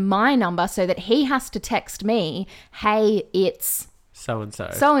give him my number so that he has to text me, hey, it's...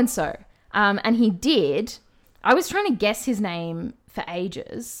 So-and-so. So-and-so. And he did. I was trying to guess his name for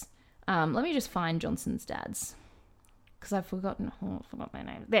ages. Let me just find Johnson's dad's. Because I forgot my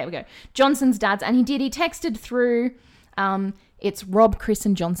name. There we go. Johnson's dad's. And he did. He texted through... it's Rob, Chris,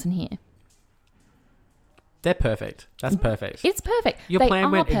 and Johnson here. They're perfect. That's perfect. It's perfect. Your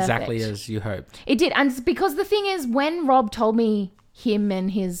plan went exactly as you hoped. It did. And because the thing is, when Rob told me him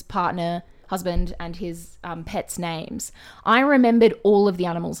and his partner, husband, and his pets' names, I remembered all of the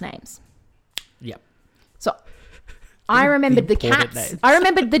animals' names. Yep. So I remembered the cat's. Names. I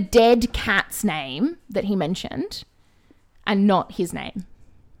remembered the dead cat's name that he mentioned and not his name.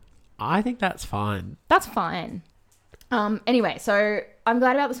 I think that's fine. That's fine. Anyway, so I'm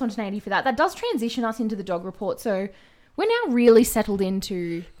glad about the spontaneity for that. That does transition us into the dog report. So we're now really settled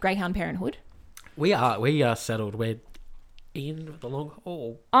into greyhound parenthood. We are settled. We're in the long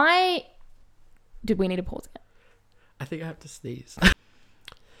haul. Did we need to pause it? I think I have to sneeze.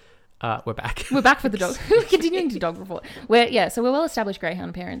 We're back. We're back for the dog. We're continuing to dog report. So we're well-established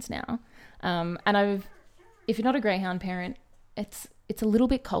greyhound parents now. And if you're not a greyhound parent, it's a little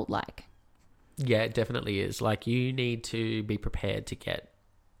bit cult-like. Yeah, it definitely is. Like, you need to be prepared to get,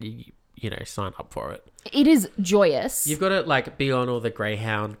 sign up for it. It is joyous. You've got to, like, be on all the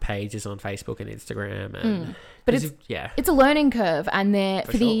greyhound pages on Facebook and Instagram. And But it's a learning curve. And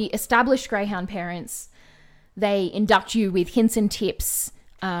for the established greyhound parents, they induct you with hints and tips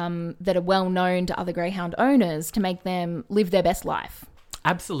that are well known to other greyhound owners to make them live their best life.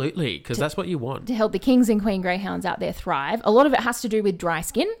 Absolutely, because that's what you want. To help the kings and queen greyhounds out there thrive. A lot of it has to do with dry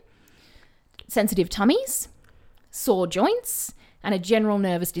skin, sensitive tummies, sore joints, and a general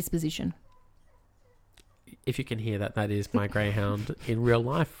nervous disposition. If you can hear that, that is my greyhound in real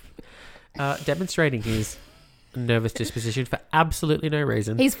life, demonstrating his nervous disposition for absolutely no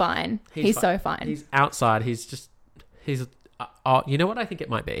reason. He's fine. He's so fine. He's outside. He's you know what I think it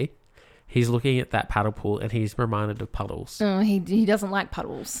might be? He's looking at that paddle pool and he's reminded of puddles. Oh, he doesn't like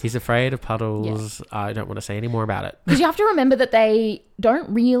puddles. He's afraid of puddles. Yeah. I don't want to say any more about it. Because you have to remember that they don't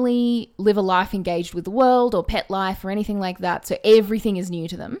really live a life engaged with the world or pet life or anything like that. So everything is new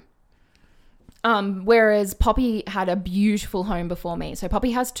to them. Whereas Poppy had a beautiful home before me. So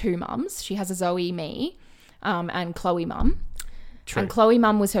Poppy has two mums. She has a Zoe, me, and Chloe mum. True. And Chloe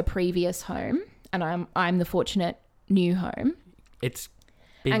mum was her previous home. And I'm the fortunate new home. It's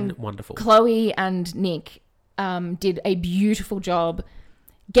been wonderful. Chloe and Nick did a beautiful job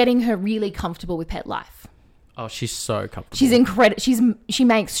getting her really comfortable with pet life. Oh, she's so comfortable. She's incredible. She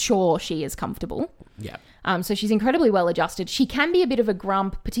makes sure she is comfortable. Yeah. So she's incredibly well adjusted. She can be a bit of a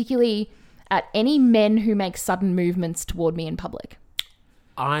grump, particularly at any men who make sudden movements toward me in public.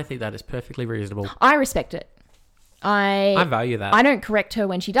 I think that is perfectly reasonable. I respect it. I value that. I don't correct her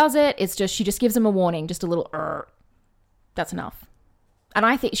when she does it. It's just she just gives them a warning, just a little. That's enough. And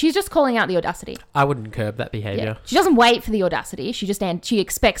I think she's just calling out the audacity. I wouldn't curb that behaviour. Yeah. She doesn't wait for the audacity. She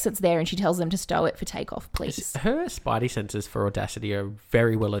expects it's there and she tells them to stow it for takeoff, please. Her spidey senses for audacity are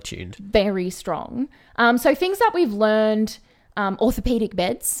very well attuned. Very strong. So things that we've learned, orthopedic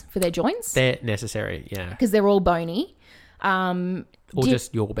beds for their joints. They're necessary, yeah. Because they're all bony. Or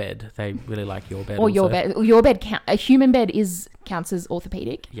just your bed. They really like your bed. Or also. Your bed. A human bed counts as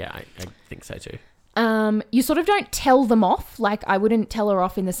orthopedic. Yeah, I think so too. You sort of don't tell them off. Like, I wouldn't tell her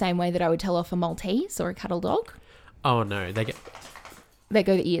off in the same way that I would tell off a Maltese or a cattle dog. Oh no, they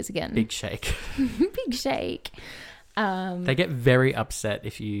go the ears again. Big shake. Big shake. They get very upset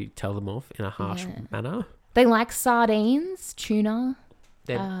if you tell them off in a harsh manner. They like sardines, tuna,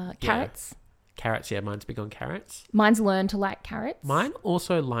 carrots. Yeah. Carrots, yeah. Mine's big on carrots. Mine's learned to like carrots. Mine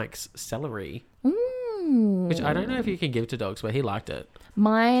also likes celery. Ooh. Which I don't know if you can give to dogs, but he liked it.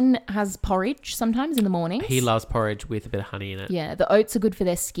 Mine has porridge sometimes in the mornings. He loves porridge with a bit of honey in it. Yeah, the oats are good for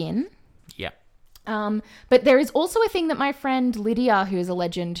their skin. Yeah. But there is also a thing that my friend Lydia, who is a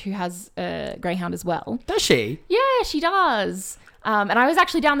legend, who has a greyhound as well. Does she? Yeah, she does. And I was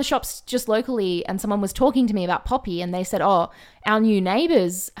actually down the shops just locally and someone was talking to me about Poppy and they said, oh, our new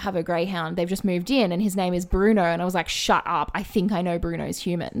neighbours have a greyhound. They've just moved in and his name is Bruno. And I was like, shut up. I think I know Bruno's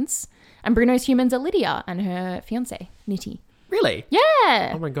humans. And Bruno's humans are Lydia and her fiancé, Nitty. Really?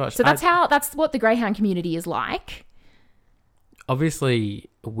 Yeah. Oh my gosh. So that's what the greyhound community is like. Obviously,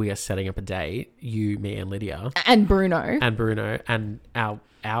 we are setting up a date, you, me and Lydia. And Bruno. And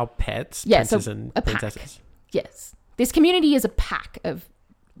our pets, yeah, princes so and a princesses. Pack. Yes. This community is a pack of...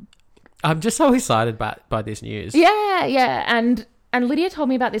 I'm just so excited by this news. Yeah, yeah. And Lydia told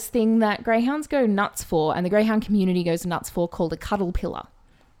me about this thing that greyhounds go nuts for and the greyhound community goes nuts for called a cuddle pillar.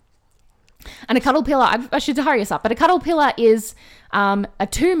 And a cuddle pillar, I should hurry us up, but a cuddle pillar is a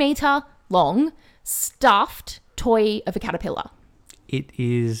 2 meter long stuffed toy of a caterpillar. It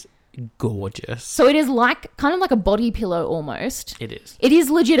is gorgeous. So it is kind of like a body pillow almost. It is. It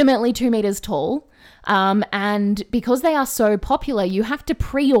is legitimately 2 meters tall. And because they are so popular, you have to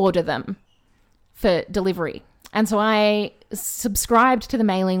pre-order them for delivery. And so I subscribed to the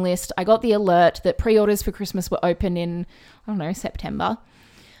mailing list. I got the alert that pre-orders for Christmas were open in, I don't know, September.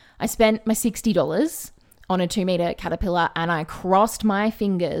 I spent my $60 on a 2 meter caterpillar and I crossed my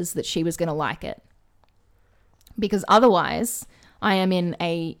fingers that she was going to like it. Because otherwise, I am in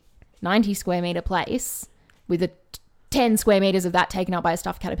a 90 square meter place with 10 square meters of that taken up by a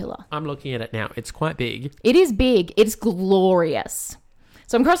stuffed caterpillar. I'm looking at it now. It's quite big. It is big. It's glorious.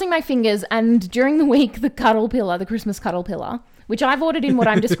 So I'm crossing my fingers and during the week, the Christmas cuddle pillar, which I've ordered in what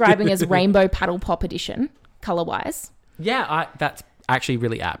I'm describing as Rainbow Paddle Pop Edition, color-wise. Yeah, that's actually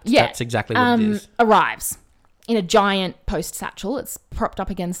really apt. Yeah. That's exactly what it is. Arrives in a giant post satchel. It's propped up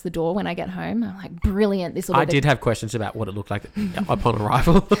against the door when I get home. I'm like, brilliant. I did have questions about what it looked like upon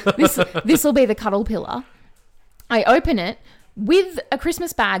arrival. This will be the cuddle pillar. I open it with a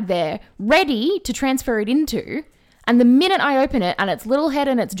Christmas bag there, ready to transfer it into. And the minute I open it and its little head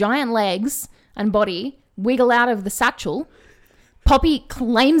and its giant legs and body wiggle out of the satchel, Poppy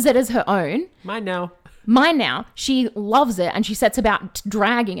claims it as her own. Mine now. She loves it and she sets about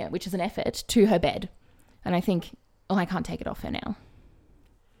dragging it, which is an effort, to her bed. And I think, I can't take it off her now.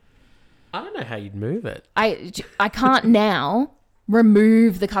 I don't know how you'd move it. I can't now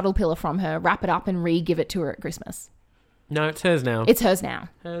remove the cuddle pillar from her, wrap it up and re-give it to her at Christmas. No, it's hers now.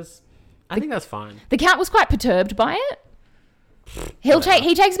 I think that's fine. The cat was quite perturbed by it.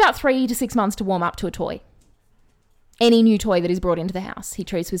 He takes about 3 to 6 months to warm up to a toy. Any new toy that is brought into the house, he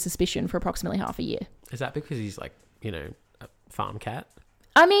treats with suspicion for approximately half a year. Is that because he's like, a farm cat?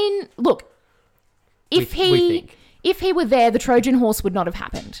 I mean, look, if he were there, the Trojan horse would not have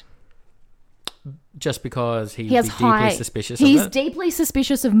happened. Just because he's deeply suspicious of it? He's deeply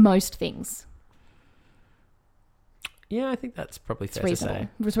suspicious of most things. Yeah, I think that's probably fair to say.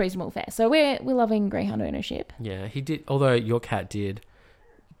 It's reasonable, fair. So we're loving greyhound ownership. Yeah, he did. Although your cat did.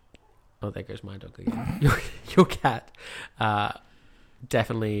 Oh, there goes my dog again. Your cat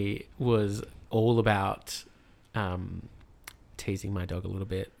definitely was all about teasing my dog a little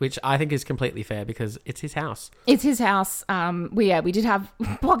bit, which I think is completely fair because it's his house. It's his house. We did have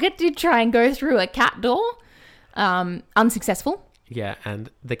Pocket did try and go through a cat door, unsuccessful. Yeah, and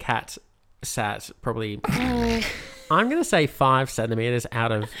the cat sat probably. I'm going to say 5 centimeters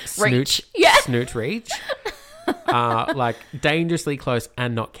out of snoot reach. Like dangerously close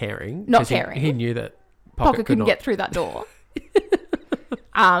and not caring. He knew that Pocket couldn't get through that door.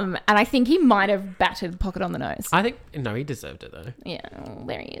 And I think he might have battered Pocket on the nose. No, he deserved it though. Yeah, well,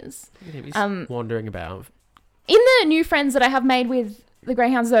 there he is. He's wandering about. In the new friends that I have made with the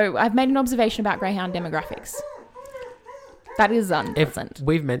greyhounds, though, I've made an observation about greyhound demographics. That is unpleasant. If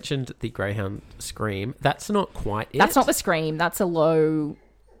we've mentioned the greyhound scream, that's not quite it. That's not the scream. That's a low...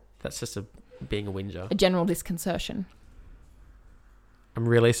 That's just being a whinger. A general disconcertion. I'm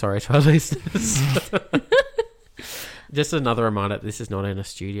really sorry to our listeners. Just another reminder, this is not in a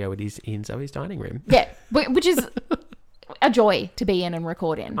studio. It is in Zoe's dining room. Yeah, which is a joy to be in and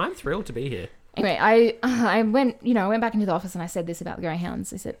record in. I'm thrilled to be here. Anyway, I went back into the office and I said this about the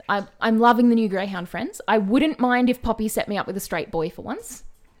greyhounds. I said, I'm loving the new greyhound friends. I wouldn't mind if Poppy set me up with a straight boy for once.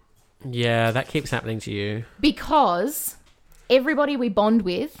 Yeah, that keeps happening to you. Because everybody we bond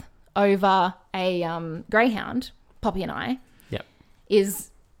with over a greyhound, Poppy and I, is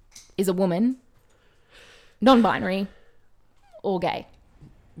a woman, non-binary, or gay.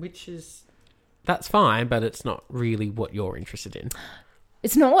 That's fine, but it's not really what you're interested in.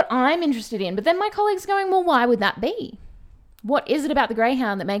 It's not what I'm interested in. But then my colleagues going, well, why would that be? What is it about the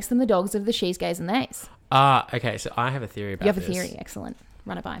greyhound that makes them the dogs of the she's, gays and theys? Okay, so I have a theory about this. You have a theory, excellent.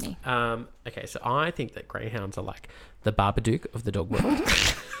 Run it by me. Okay, so I think that greyhounds are like the Babadook of the dog world.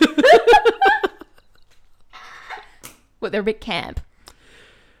 But they're a bit camp.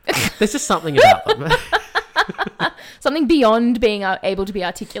 There's just something about them. Something beyond being able to be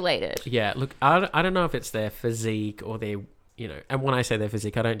articulated. Yeah, look, I don't know if it's their physique or their... and when I say their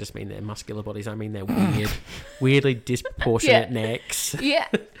physique, I don't just mean their muscular bodies. I mean their weirdly disproportionate necks. Yeah.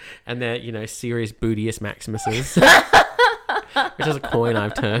 And their, serious bootius maximuses. Which is a coin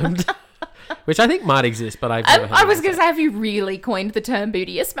I've termed. Which I think might exist, but I've never heard I was going to say, have you really coined the term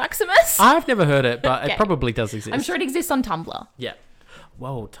bootius maximus? I've never heard it, but it probably does exist. I'm sure it exists on Tumblr. Yeah.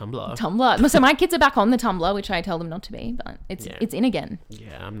 Whoa, Tumblr. Tumblr. So my kids are back on the Tumblr, which I tell them not to be, but it's in again.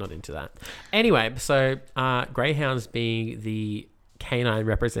 Yeah, I'm not into that. Anyway, so greyhounds being the canine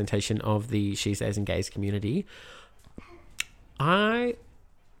representation of the she, says and gays community, I'm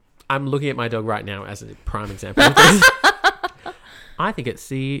looking at my dog right now as a prime example of this. I think it's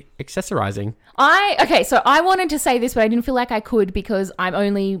the accessorizing. So I wanted to say this, but I didn't feel like I could because I'm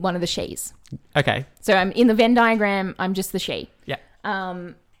only one of the she's. Okay. So I'm in the Venn diagram, I'm just the she. Yeah.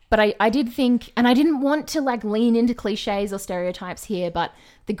 But I did think, and I didn't want to lean into cliches or stereotypes here, but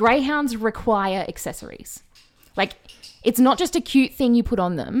the greyhounds require accessories. It's not just a cute thing you put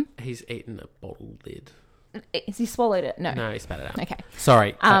on them. He's eaten a bottle lid. Has he swallowed it? No, he spat it out. Okay.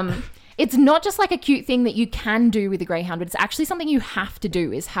 Sorry. It's not just a cute thing that you can do with a greyhound, but it's actually something you have to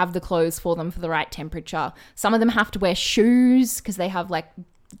do, is have the clothes for them for the right temperature. Some of them have to wear shoes because they have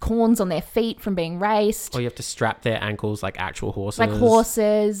corns on their feet from being raced. Or you have to strap their ankles like actual horses. Like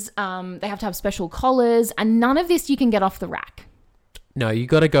horses. They have to have special collars, and none of this you can get off the rack. No, you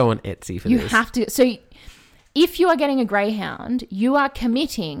got to go on Etsy for this. You have to. So if you are getting a greyhound, you are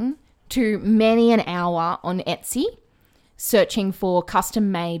committing to many an hour on Etsy searching for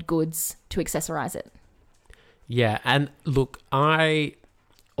custom-made goods to accessorize it. Yeah, and look, I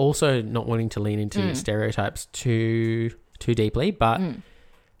also not wanting to lean into stereotypes too deeply, but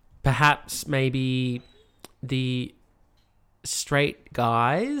perhaps maybe the straight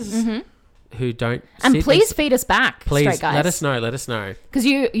guys who don't and sit please feed us back, please straight guys. let us know because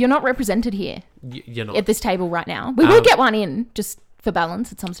you're not represented here you're not at this table right now. We will get one in just for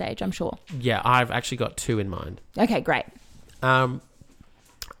balance at some stage, I'm sure. Yeah, I've actually got 2 in mind. Okay, great.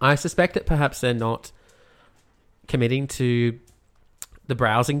 I suspect that perhaps they're not committing to the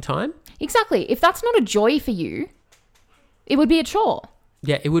browsing time. Exactly. If that's not a joy for you, it would be a chore.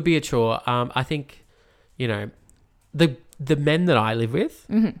 Yeah, it would be a chore. I think, the men that I live with,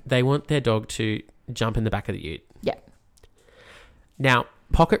 they want their dog to jump in the back of the ute. Yeah. Now,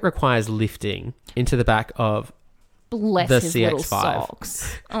 Pocket requires lifting into the back of Bless the his CX5. little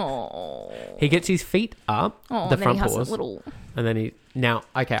socks. Oh. He gets his feet up, the and then front he has paws, a little... and then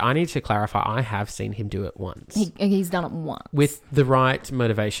I need to clarify, I have seen him do it once. He's done it once. With the right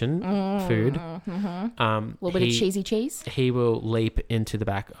motivation, food. A little bit of cheesy cheese. He will leap into the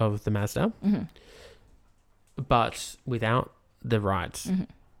back of the Mazda, but without the right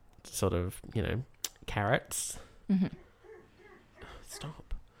sort of, carrots.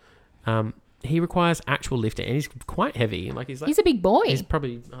 Stop. He requires actual lifting, and he's quite heavy. He's a big boy. He's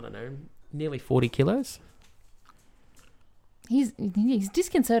probably, I don't know, nearly 40 kilos. He's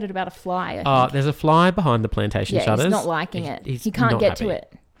disconcerted about a fly, I think. There's a fly behind the plantation shutters. He's not liking it. He can't not get happy. to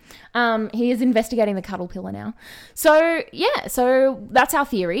it. He is investigating the cuddle pillar now. So that's our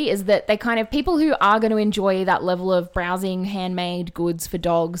theory, is that they kind of, people who are going to enjoy that level of browsing handmade goods for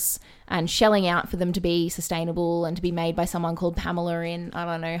dogs and shelling out for them to be sustainable and to be made by someone called Pamela in, I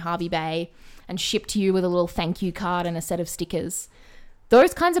don't know, Harvey Bay, and shipped to you with a little thank you card and a set of stickers.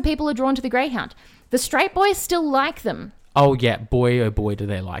 Those kinds of people are drawn to the greyhound. The straight boys still like them. Oh, yeah. Boy, oh boy, do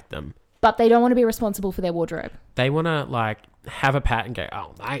they like them. But they don't want to be responsible for their wardrobe. They want to, have a pat and go,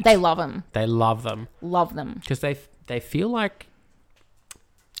 oh, mate. They love them. They love them. Love them. Because they feel like...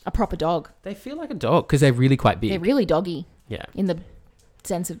 a proper dog. They feel like a dog because they're really quite big. They're really doggy. Yeah. In the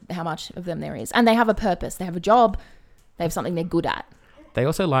sense of how much of them there is. And they have a purpose. They have a job. They have something they're good at. They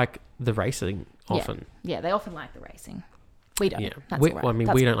also like the racing often. Yeah, they often like the racing. We don't. Yeah. That's all right. I mean,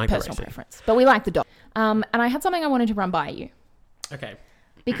 That's we don't like the personal racing. preference. But we like the dog. And I had something I wanted to run by you. Okay.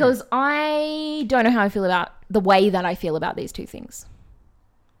 Because I don't know how I feel about the way that I feel about these two things.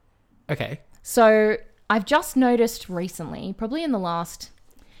 Okay. So I've just noticed recently, probably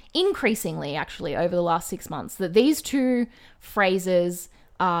increasingly actually over the last 6 months, that these two phrases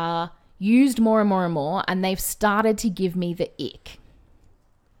are used more and more and more, and they've started to give me the ick.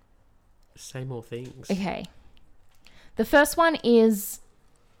 Say more things. Okay. The first one is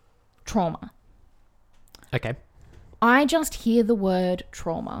trauma. Okay. I just hear the word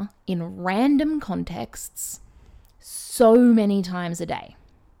trauma in random contexts so many times a day.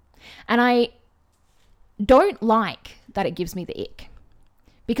 And I don't like that it gives me the ick.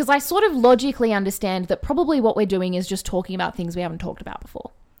 Because I sort of logically understand that probably what we're doing is just talking about things we haven't talked about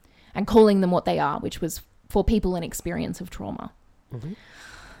before and calling them what they are, which was for people an experience of trauma. Mm-hmm.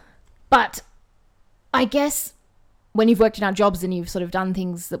 But I guess when you've worked in our jobs and you've sort of done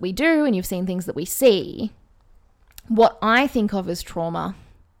things that we do and you've seen things that we see, what I think of as trauma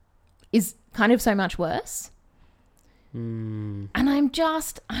is kind of so much worse. And I'm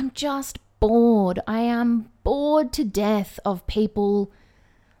just bored. I am bored to death of people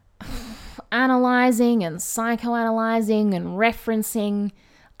analysing and psychoanalyzing and referencing,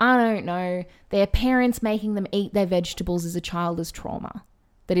 I don't know, their parents making them eat their vegetables as a child as trauma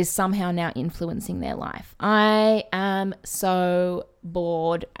that is somehow now influencing their life. I am so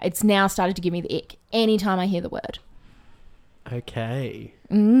bored. It's now started to give me the ick anytime I hear the word. Okay.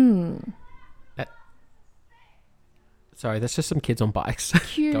 Sorry, that's just some kids on bikes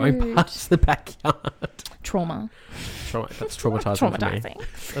going past the backyard. Trauma. That's traumatizing for me.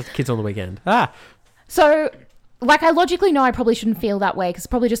 That's kids on the weekend. So, I logically know I probably shouldn't feel that way because it's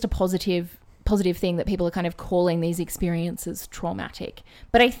probably just a positive thing that people are kind of calling these experiences traumatic.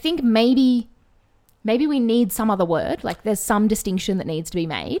 But I think maybe we need some other word. There's some distinction that needs to be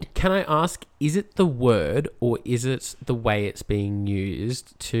made. Can I ask, is it the word or is it the way it's being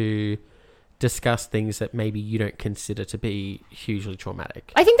used to discuss things that maybe you don't consider to be hugely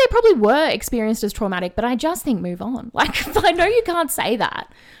traumatic? I think they probably were experienced as traumatic, but I just think move on. I know you can't say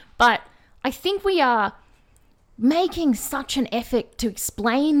that, but I think we are making such an effort to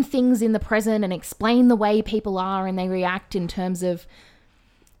explain things in the present and explain the way people are and they react in terms of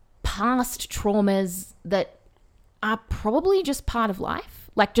past traumas that are probably just part of life,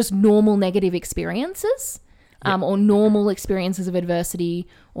 like just normal negative experiences, or normal experiences of adversity,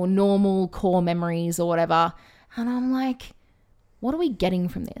 or normal core memories or whatever. And I'm like, what are we getting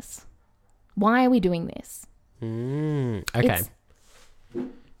from this? Why are we doing this? Okay.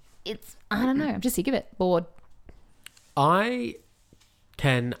 It's I don't know. I'm just sick of it. Bored. I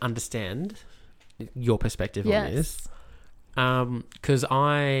can understand your perspective on this. Because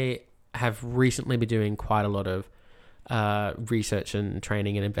I have recently been doing quite a lot of research and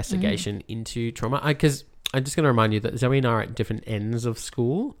training and investigation into trauma. Because I'm just going to remind you that Zoe and I are at different ends of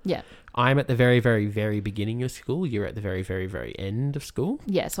school. Yeah. I'm at the very, very, very beginning of school. You're at the very, very, very end of school.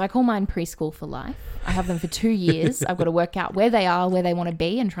 Yeah. So I call mine preschool for life. I have them for 2 years. I've got to work out where they are, where they want to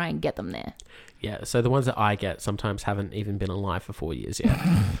be, and try and get them there. Yeah. So the ones that I get sometimes haven't even been alive for 4 years yet.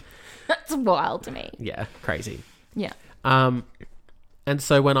 That's wild to me. Yeah. Crazy. Yeah. And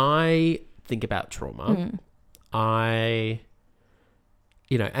so when I think about trauma, and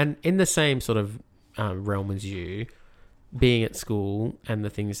in the same sort of realm as you, being at school and the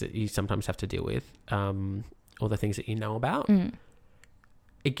things that you sometimes have to deal with, or the things that you know about,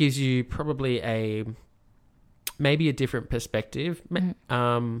 it gives you probably maybe a different perspective.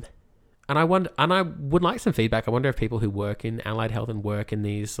 And I would like some feedback. I wonder if people who work in allied health and work in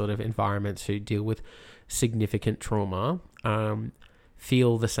these sort of environments who deal with significant trauma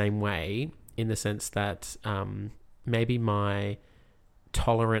feel the same way, in the sense that maybe my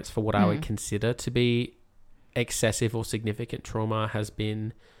tolerance for what I would consider to be excessive or significant trauma has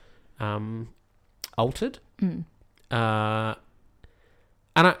been altered. And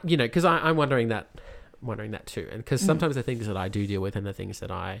because I'm wondering that too, and because sometimes the things that I do deal with and the things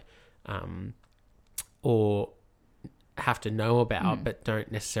that I or have to know about but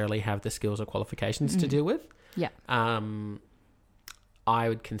don't necessarily have the skills or qualifications to deal with, I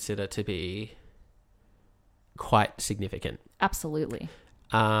would consider to be quite significant. Absolutely.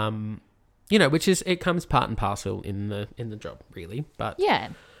 Which is, it comes part and parcel in the job, really. But yeah.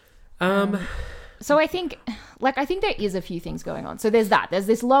 So I think there is a few things going on. So there's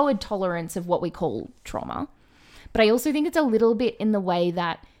this lowered tolerance of what we call trauma, but I also think it's a little bit in the way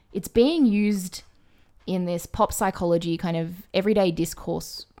that it's being used in this pop psychology kind of everyday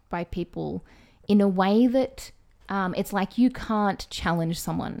discourse by people in a way that it's like you can't challenge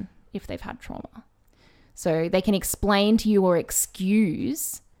someone if they've had trauma. So they can explain to you or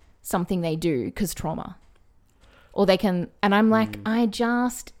excuse something they do because trauma. Or they can, and I'm like, I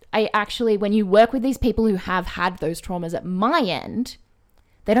actually, when you work with these people who have had those traumas at my end,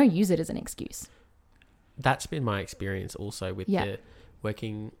 they don't use it as an excuse. That's been my experience also with the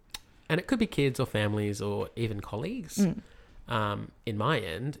working, and it could be kids or families or even colleagues. In my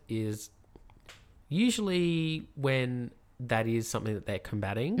end, is usually when that is something that they're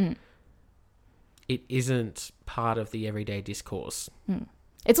combating, it isn't part of the everyday discourse.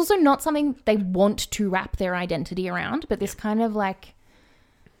 It's also not something they want to wrap their identity around, but this kind of like,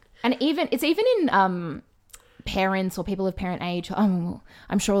 and it's even in parents or people of parent age. I'm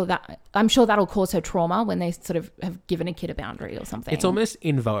sure that'll cause her trauma when they sort of have given a kid a boundary or something. It's almost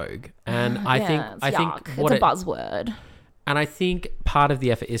in vogue, and I think it's a buzzword. And I think part of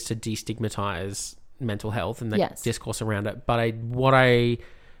the effort is to destigmatize mental health and the discourse around it. But what I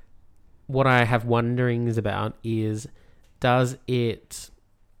have wonderings about is, does it,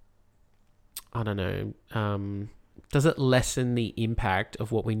 I don't know, does it lessen the impact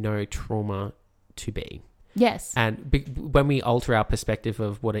of what we know trauma to be? Yes. And when we alter our perspective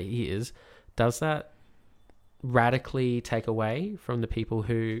of what it is, does that radically take away from the people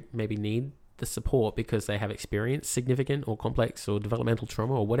who maybe need the support because they have experienced significant or complex or developmental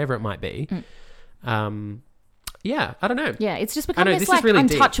trauma or whatever it might be? Yeah, I don't know. Yeah, it's just become this like really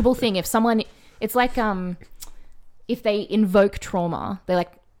untouchable thing. If someone, it's like if they invoke trauma, they're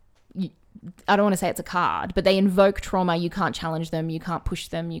like, I don't want to say it's a card, but they invoke trauma. You can't challenge them. You can't push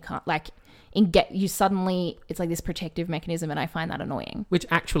them. You can't suddenly, it's like this protective mechanism, and I find that annoying. Which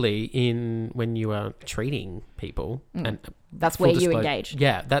actually, when you are treating people, and that's where you engage.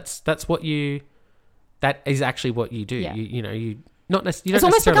 Yeah, that is actually what you do. Yeah. You not necessarily. It's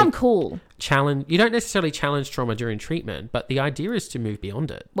almost become cool. You don't necessarily challenge trauma during treatment, but the idea is to move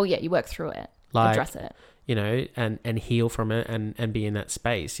beyond it. Well, yeah, you work through it, address it, and heal from it, and be in that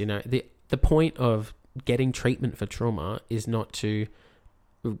space. The point of getting treatment for trauma is not to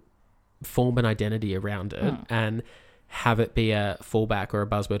form an identity around it and have it be a fallback or a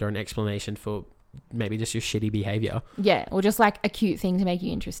buzzword or an explanation for maybe just your shitty behavior. Yeah, or just like a cute thing to make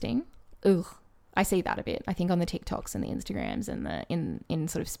you interesting. Ugh. I see that a bit, I think, on the TikToks and the Instagrams and the in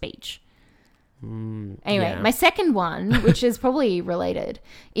sort of speech. Anyway, my second one, which is probably related,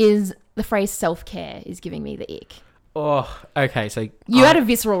 is the phrase self-care is giving me the ick. Oh, okay. So You had a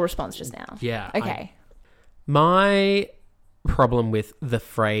visceral response just now. Yeah. Okay. My problem with the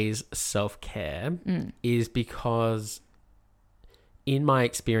phrase self-care is because in my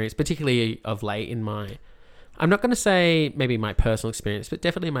experience, particularly of late I'm not going to say maybe my personal experience, but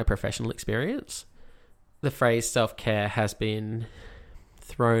definitely my professional experience, the phrase self-care has been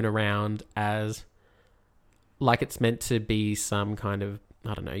thrown around as like it's meant to be some kind of,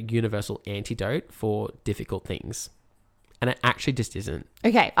 I don't know, universal antidote for difficult things. And it actually just isn't.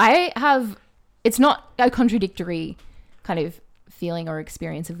 Okay. It's not a contradictory kind of feeling or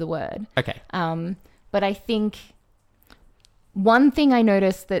experience of the word. Okay. But I think one thing I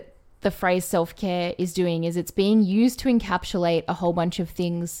noticed that the phrase self-care is doing is it's being used to encapsulate a whole bunch of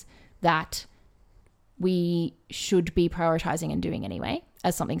things that we should be prioritizing and doing anyway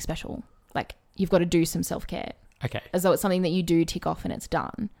as something special. Like you've got to do some self-care. Okay. As though it's something that you do tick off and it's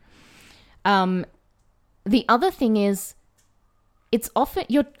done. The other thing is it's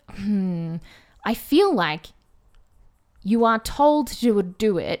often I feel like you are told to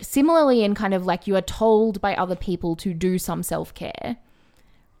do it similarly in kind of like you are told by other people to do some self-care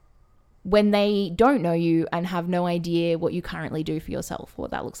when they don't know you and have no idea what you currently do for yourself,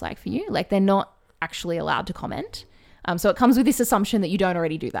 what that looks like for you. Like they're not actually allowed to comment. So it comes with this assumption that you don't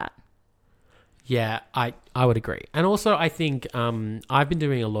already do that. Yeah, I would agree. And also I think I've been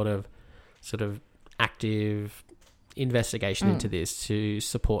doing a lot of sort of active investigation into this to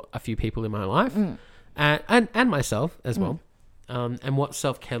support a few people in my life and myself as well, and what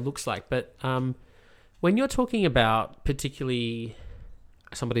self-care looks like. But when you're talking about particularly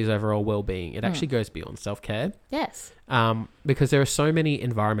somebody's overall well-being, it actually goes beyond self-care. Yes. Because there are so many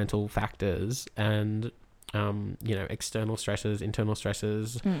environmental factors and external stresses, internal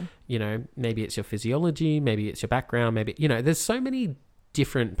stresses, maybe it's your physiology, maybe it's your background, maybe, there's so many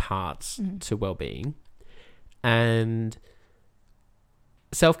different parts to well-being. And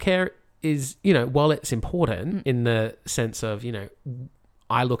self-care is, while it's important in the sense of,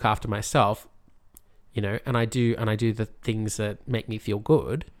 I look after myself, and I do the things that make me feel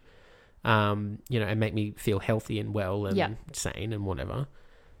good, and make me feel healthy and well and sane and whatever.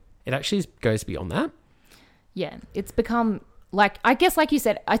 It actually goes beyond that. Yeah, it's become like, I guess like you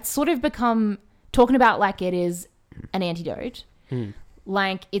said, it's sort of become talking about like it is an antidote.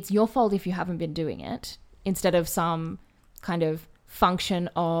 Like it's your fault if you haven't been doing it, instead of some kind of function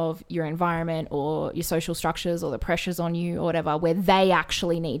of your environment or your social structures or the pressures on you or whatever, where they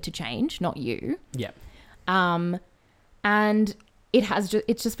actually need to change, not you. Yeah. And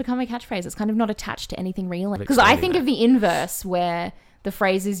it's just become a catchphrase. It's kind of not attached to anything real. Because I think of the inverse, where the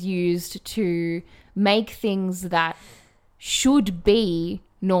phrase is used to make things that should be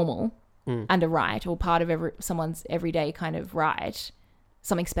normal and a right or part of someone's everyday kind of right,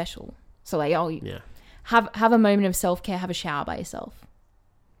 something special. So like, have a moment of self-care, have a shower by yourself.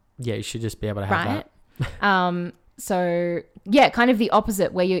 Yeah, you should just be able to have that. So yeah, kind of the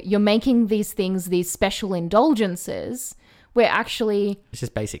opposite, where you're making these things, these special indulgences, where actually it's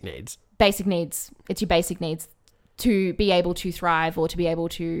just basic needs. Basic needs. It's your basic needs to be able to thrive or to be able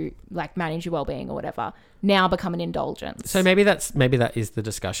to like manage your well-being or whatever, now become an indulgence. So maybe that is the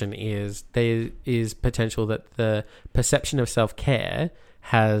discussion, is there is potential that the perception of self-care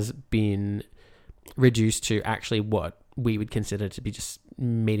has been reduced to actually what we would consider to be just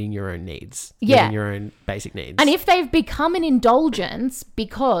meeting your own needs, meeting your own basic needs. And if they've become an indulgence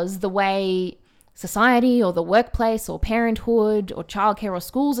because the way society or the workplace or parenthood or childcare or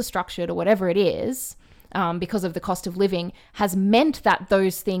schools are structured or whatever it is, because of the cost of living, has meant that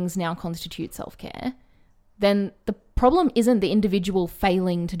those things now constitute self-care, then the problem isn't the individual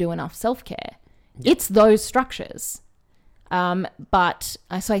failing to do enough self-care. Yep. It's those structures. So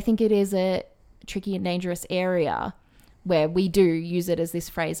I think it is a tricky and dangerous area where we do use it as this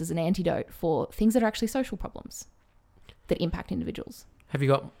phrase as an antidote for things that are actually social problems that impact individuals. Have you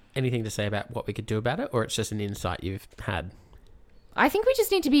got anything to say about what we could do about it, or it's just an insight you've had? I think we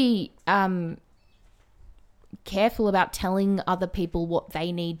just need to be careful about telling other people what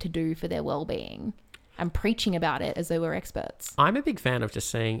they need to do for their well-being and preaching about it as though we're experts. I'm a big fan of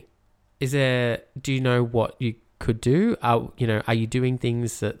just saying, do you know what you could do? Are you doing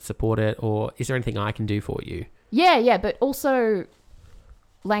things that support it, or is there anything I can do for you? Yeah, but also,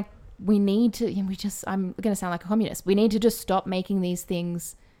 like, we need to, I'm going to sound like a communist. We need to just stop making these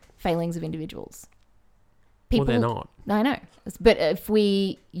things failings of individuals. Well, they're not. I know. But if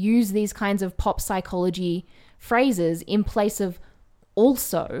we use these kinds of pop psychology phrases in place of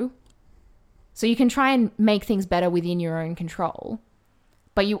also, so you can try and make things better within your own control,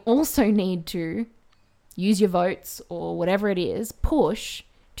 but you also need to use your votes or whatever it is, push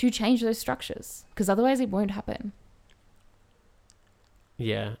to change those structures, because otherwise it won't happen.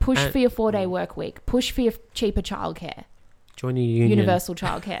 Yeah. Push And for your 4-day work week. Push for your cheaper childcare. join your union. Universal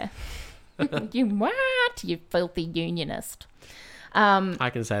childcare. You what? You filthy unionist. I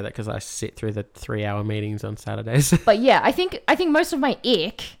can say that because I sit through the 3-hour meetings on Saturdays. But yeah, I think most of my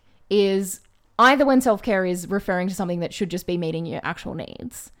ick is either when self-care is referring to something that should just be meeting your actual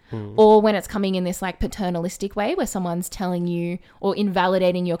needs, or when it's coming in this like paternalistic way where someone's telling you or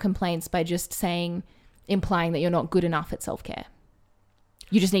invalidating your complaints by just implying that you're not good enough at self-care.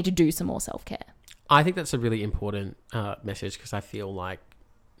 You just need to do some more self-care. I think that's a really important message because I feel like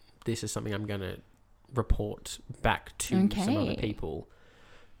this is something I'm going to report back to some other people,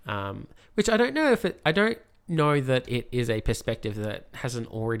 which I don't know I don't know that it is a perspective that hasn't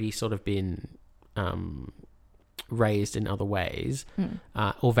already sort of been raised in other ways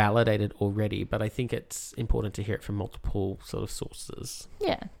or validated already, but I think it's important to hear it from multiple sort of sources.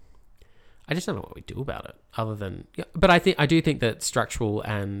 Yeah. I just don't know what we do about it other than, but I do think that structural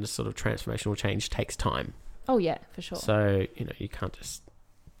and sort of transformational change takes time. Oh yeah, for sure. So, you can't just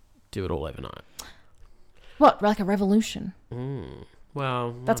do it all overnight. What, like a revolution?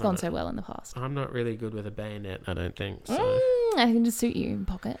 Well, that's gone so well in the past. I'm not really good with a bayonet, I don't think. So. I think it'd suit you in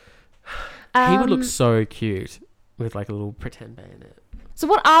pocket. He would look so cute with like a little pretend bayonet. So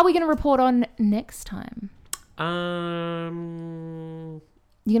what are we going to report on next time?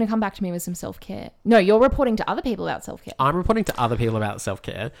 You're going to come back to me with some self-care. No, you're reporting to other people about self-care. I'm reporting to other people about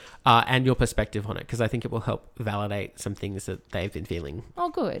self-care and your perspective on it because I think it will help validate some things that they've been feeling.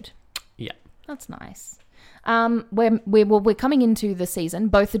 Oh, good. Yeah. That's nice. We're coming into the season,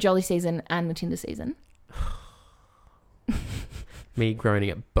 both the Jolly season and the Tinder season. Me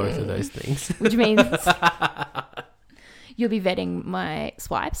groaning at both of those things. Which means you'll be vetting my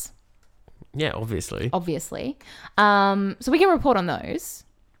swipes. Yeah, obviously. So we can report on those.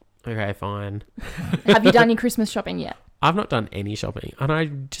 Okay, fine. Have you done your Christmas shopping yet? I've not done any shopping and I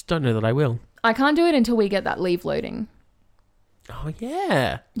just don't know that I will. I can't do it until we get that leave loading. Oh,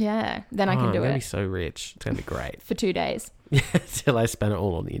 yeah. Yeah, then I can do I'm it. going to be so rich. It's going to be great. For 2 days. Yeah, till I spend it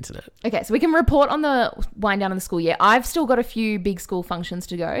all on the internet. Okay, so we can report on the wind down of the school year. I've still got a few big school functions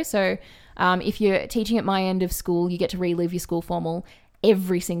to go. So if you're teaching at my end of school, you get to relive your school formal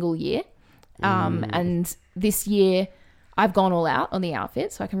every single year. And this year, I've gone all out on the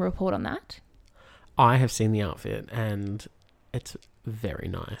outfit, so I can report on that. I have seen the outfit, and it's very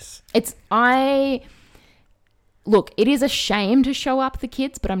nice. Look, it is a shame to show up the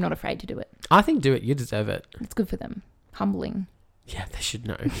kids, but I'm not afraid to do it. I think do it. You deserve it. It's good for them. Humbling. Yeah, they should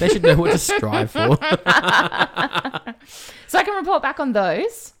know. They should know what to strive for. So I can report back on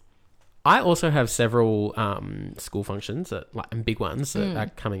those. I also have several school functions and big ones that are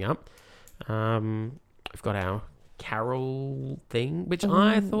coming up. We've got our carol thing, which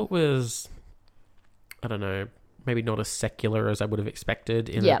I thought was, I don't know, maybe not as secular as I would have expected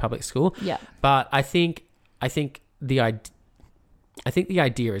in a public school. Yeah. But I think the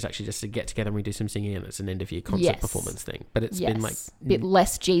idea is actually just to get together and we do some singing and it's an end of year concert performance thing. But it's been like a bit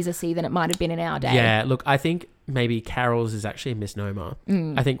less Jesus-y than it might have been in our day. Yeah, look, I think maybe carols is actually a misnomer.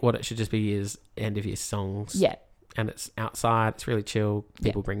 I think what it should just be is end of year songs. Yeah. And it's outside, it's really chill.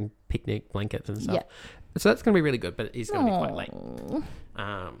 People bring picnic blankets and stuff. Yeah. So that's going to be really good, but it is going to be quite late.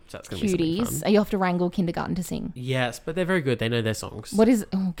 So that's going to be something fun. You have to wrangle kindergarten to sing. Yes, but they're very good. They know their songs.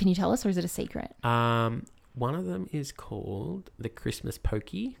 Can you tell us, or is it a secret? One of them is called the Christmas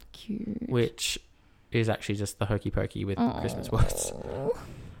Pokey. Cute. Which is actually just the hokey pokey with Christmas words.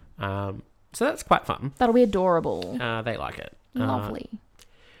 So that's quite fun. That'll be adorable. They like it. Lovely.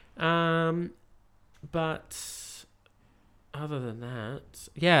 But other than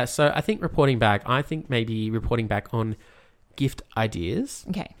that, so I think maybe reporting back on gift ideas.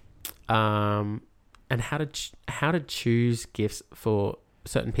 Okay. And how to choose gifts for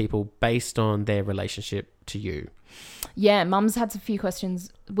certain people based on their relationship to you. Yeah, Mum's had a few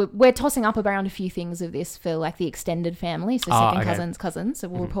questions. We're tossing up around a few things of this for like the extended family, so second cousins. So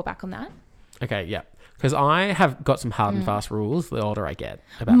we'll report back on that. Okay, yeah. Because I have got some hard and fast rules the older I get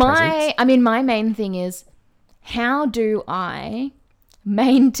about presents. My main thing is, how do I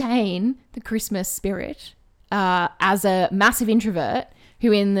maintain the Christmas spirit as a massive introvert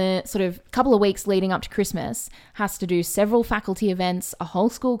who in the sort of couple of weeks leading up to Christmas has to do several faculty events, a whole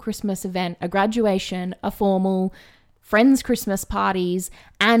school Christmas event, a graduation, a formal, friends' Christmas parties,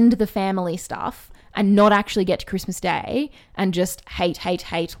 and the family stuff, and not actually get to Christmas Day and just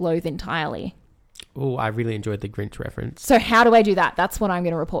hate, loathe entirely. Oh, I really enjoyed the Grinch reference. So how do I do that? That's what I'm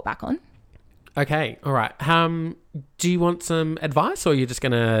going to report back on. Okay, all right. Do you want some advice, or are you just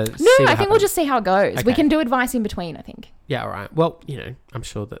going to No, I think we'll just see how it goes. Okay. We can do advice in between, I think. Yeah, all right. Well, I'm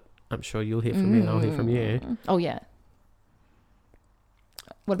sure you'll hear from me and I'll hear from you. Oh, yeah.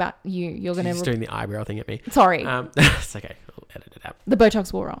 What about you? You're going She's to... doing the eyebrow thing at me. Sorry. It's okay. I'll edit it out. The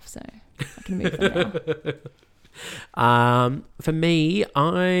Botox wore off, so I can move them now. For me,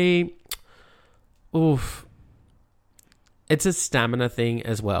 it's a stamina thing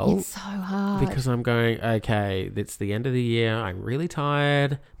as well. It's so hard. Because I'm going, okay, it's the end of the year. I'm really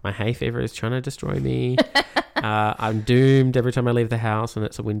tired. My hay fever is trying to destroy me. I'm doomed every time I leave the house and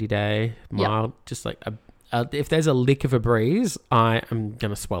it's a windy day. Mild, just like if there's a lick of a breeze, I am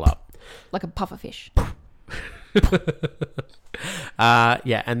going to swell up. Like a puffer fish.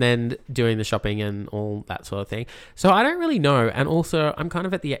 And then doing the shopping and all that sort of thing. So I don't really know. And also I'm kind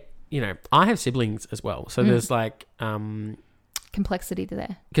of at the, I have siblings as well. So there's like... complexity to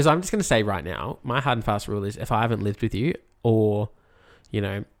there. Because I'm just going to say right now, my hard and fast rule is if I haven't lived with you or,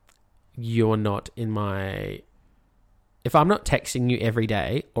 you're not in my... If I'm not texting you every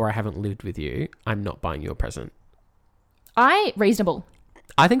day or I haven't lived with you, I'm not buying you a present. Reasonable.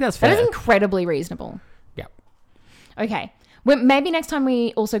 I think that's fair. That is incredibly reasonable. Yeah. Okay. Well, maybe next time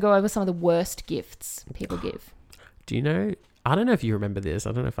we also go over some of the worst gifts people give. Do you know... I don't know if you remember this.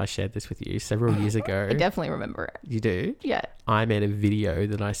 I don't know if I shared this with you several years ago. I definitely remember it. You do? Yeah. I made a video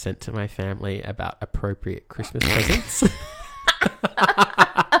that I sent to my family about appropriate Christmas presents.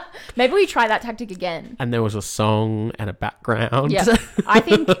 Maybe we try that tactic again. And there was a song and a background. Yeah. I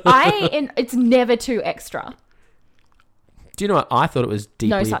think it's never too extra. Do you know what? I thought it was deeply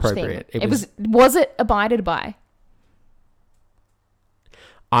no such appropriate. Thing. Was it abided by?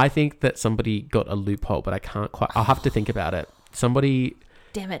 I think that somebody got a loophole, but I can't quite... I'll have to think about it. Somebody...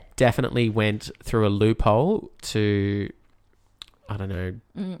 Damn it. Definitely went through a loophole to, I don't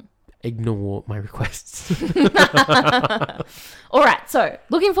know, ignore my requests. All right. So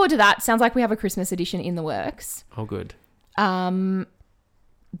looking forward to that. Sounds like we have a Christmas edition in the works. Oh, good.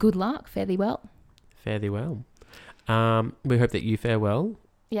 Good luck. Fare thee well. Fare thee well. We hope that you fare well.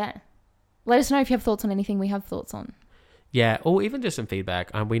 Yeah. Let us know if you have thoughts on anything we have thoughts on. Yeah, or even just some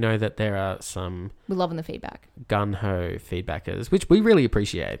feedback. We know that there are some... We're loving the feedback. Gung-ho feedbackers, which we really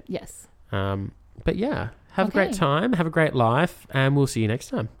appreciate. Yes. But yeah, have a great time. Have a great life. And we'll see you next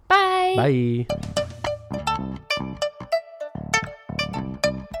time. Bye. Bye.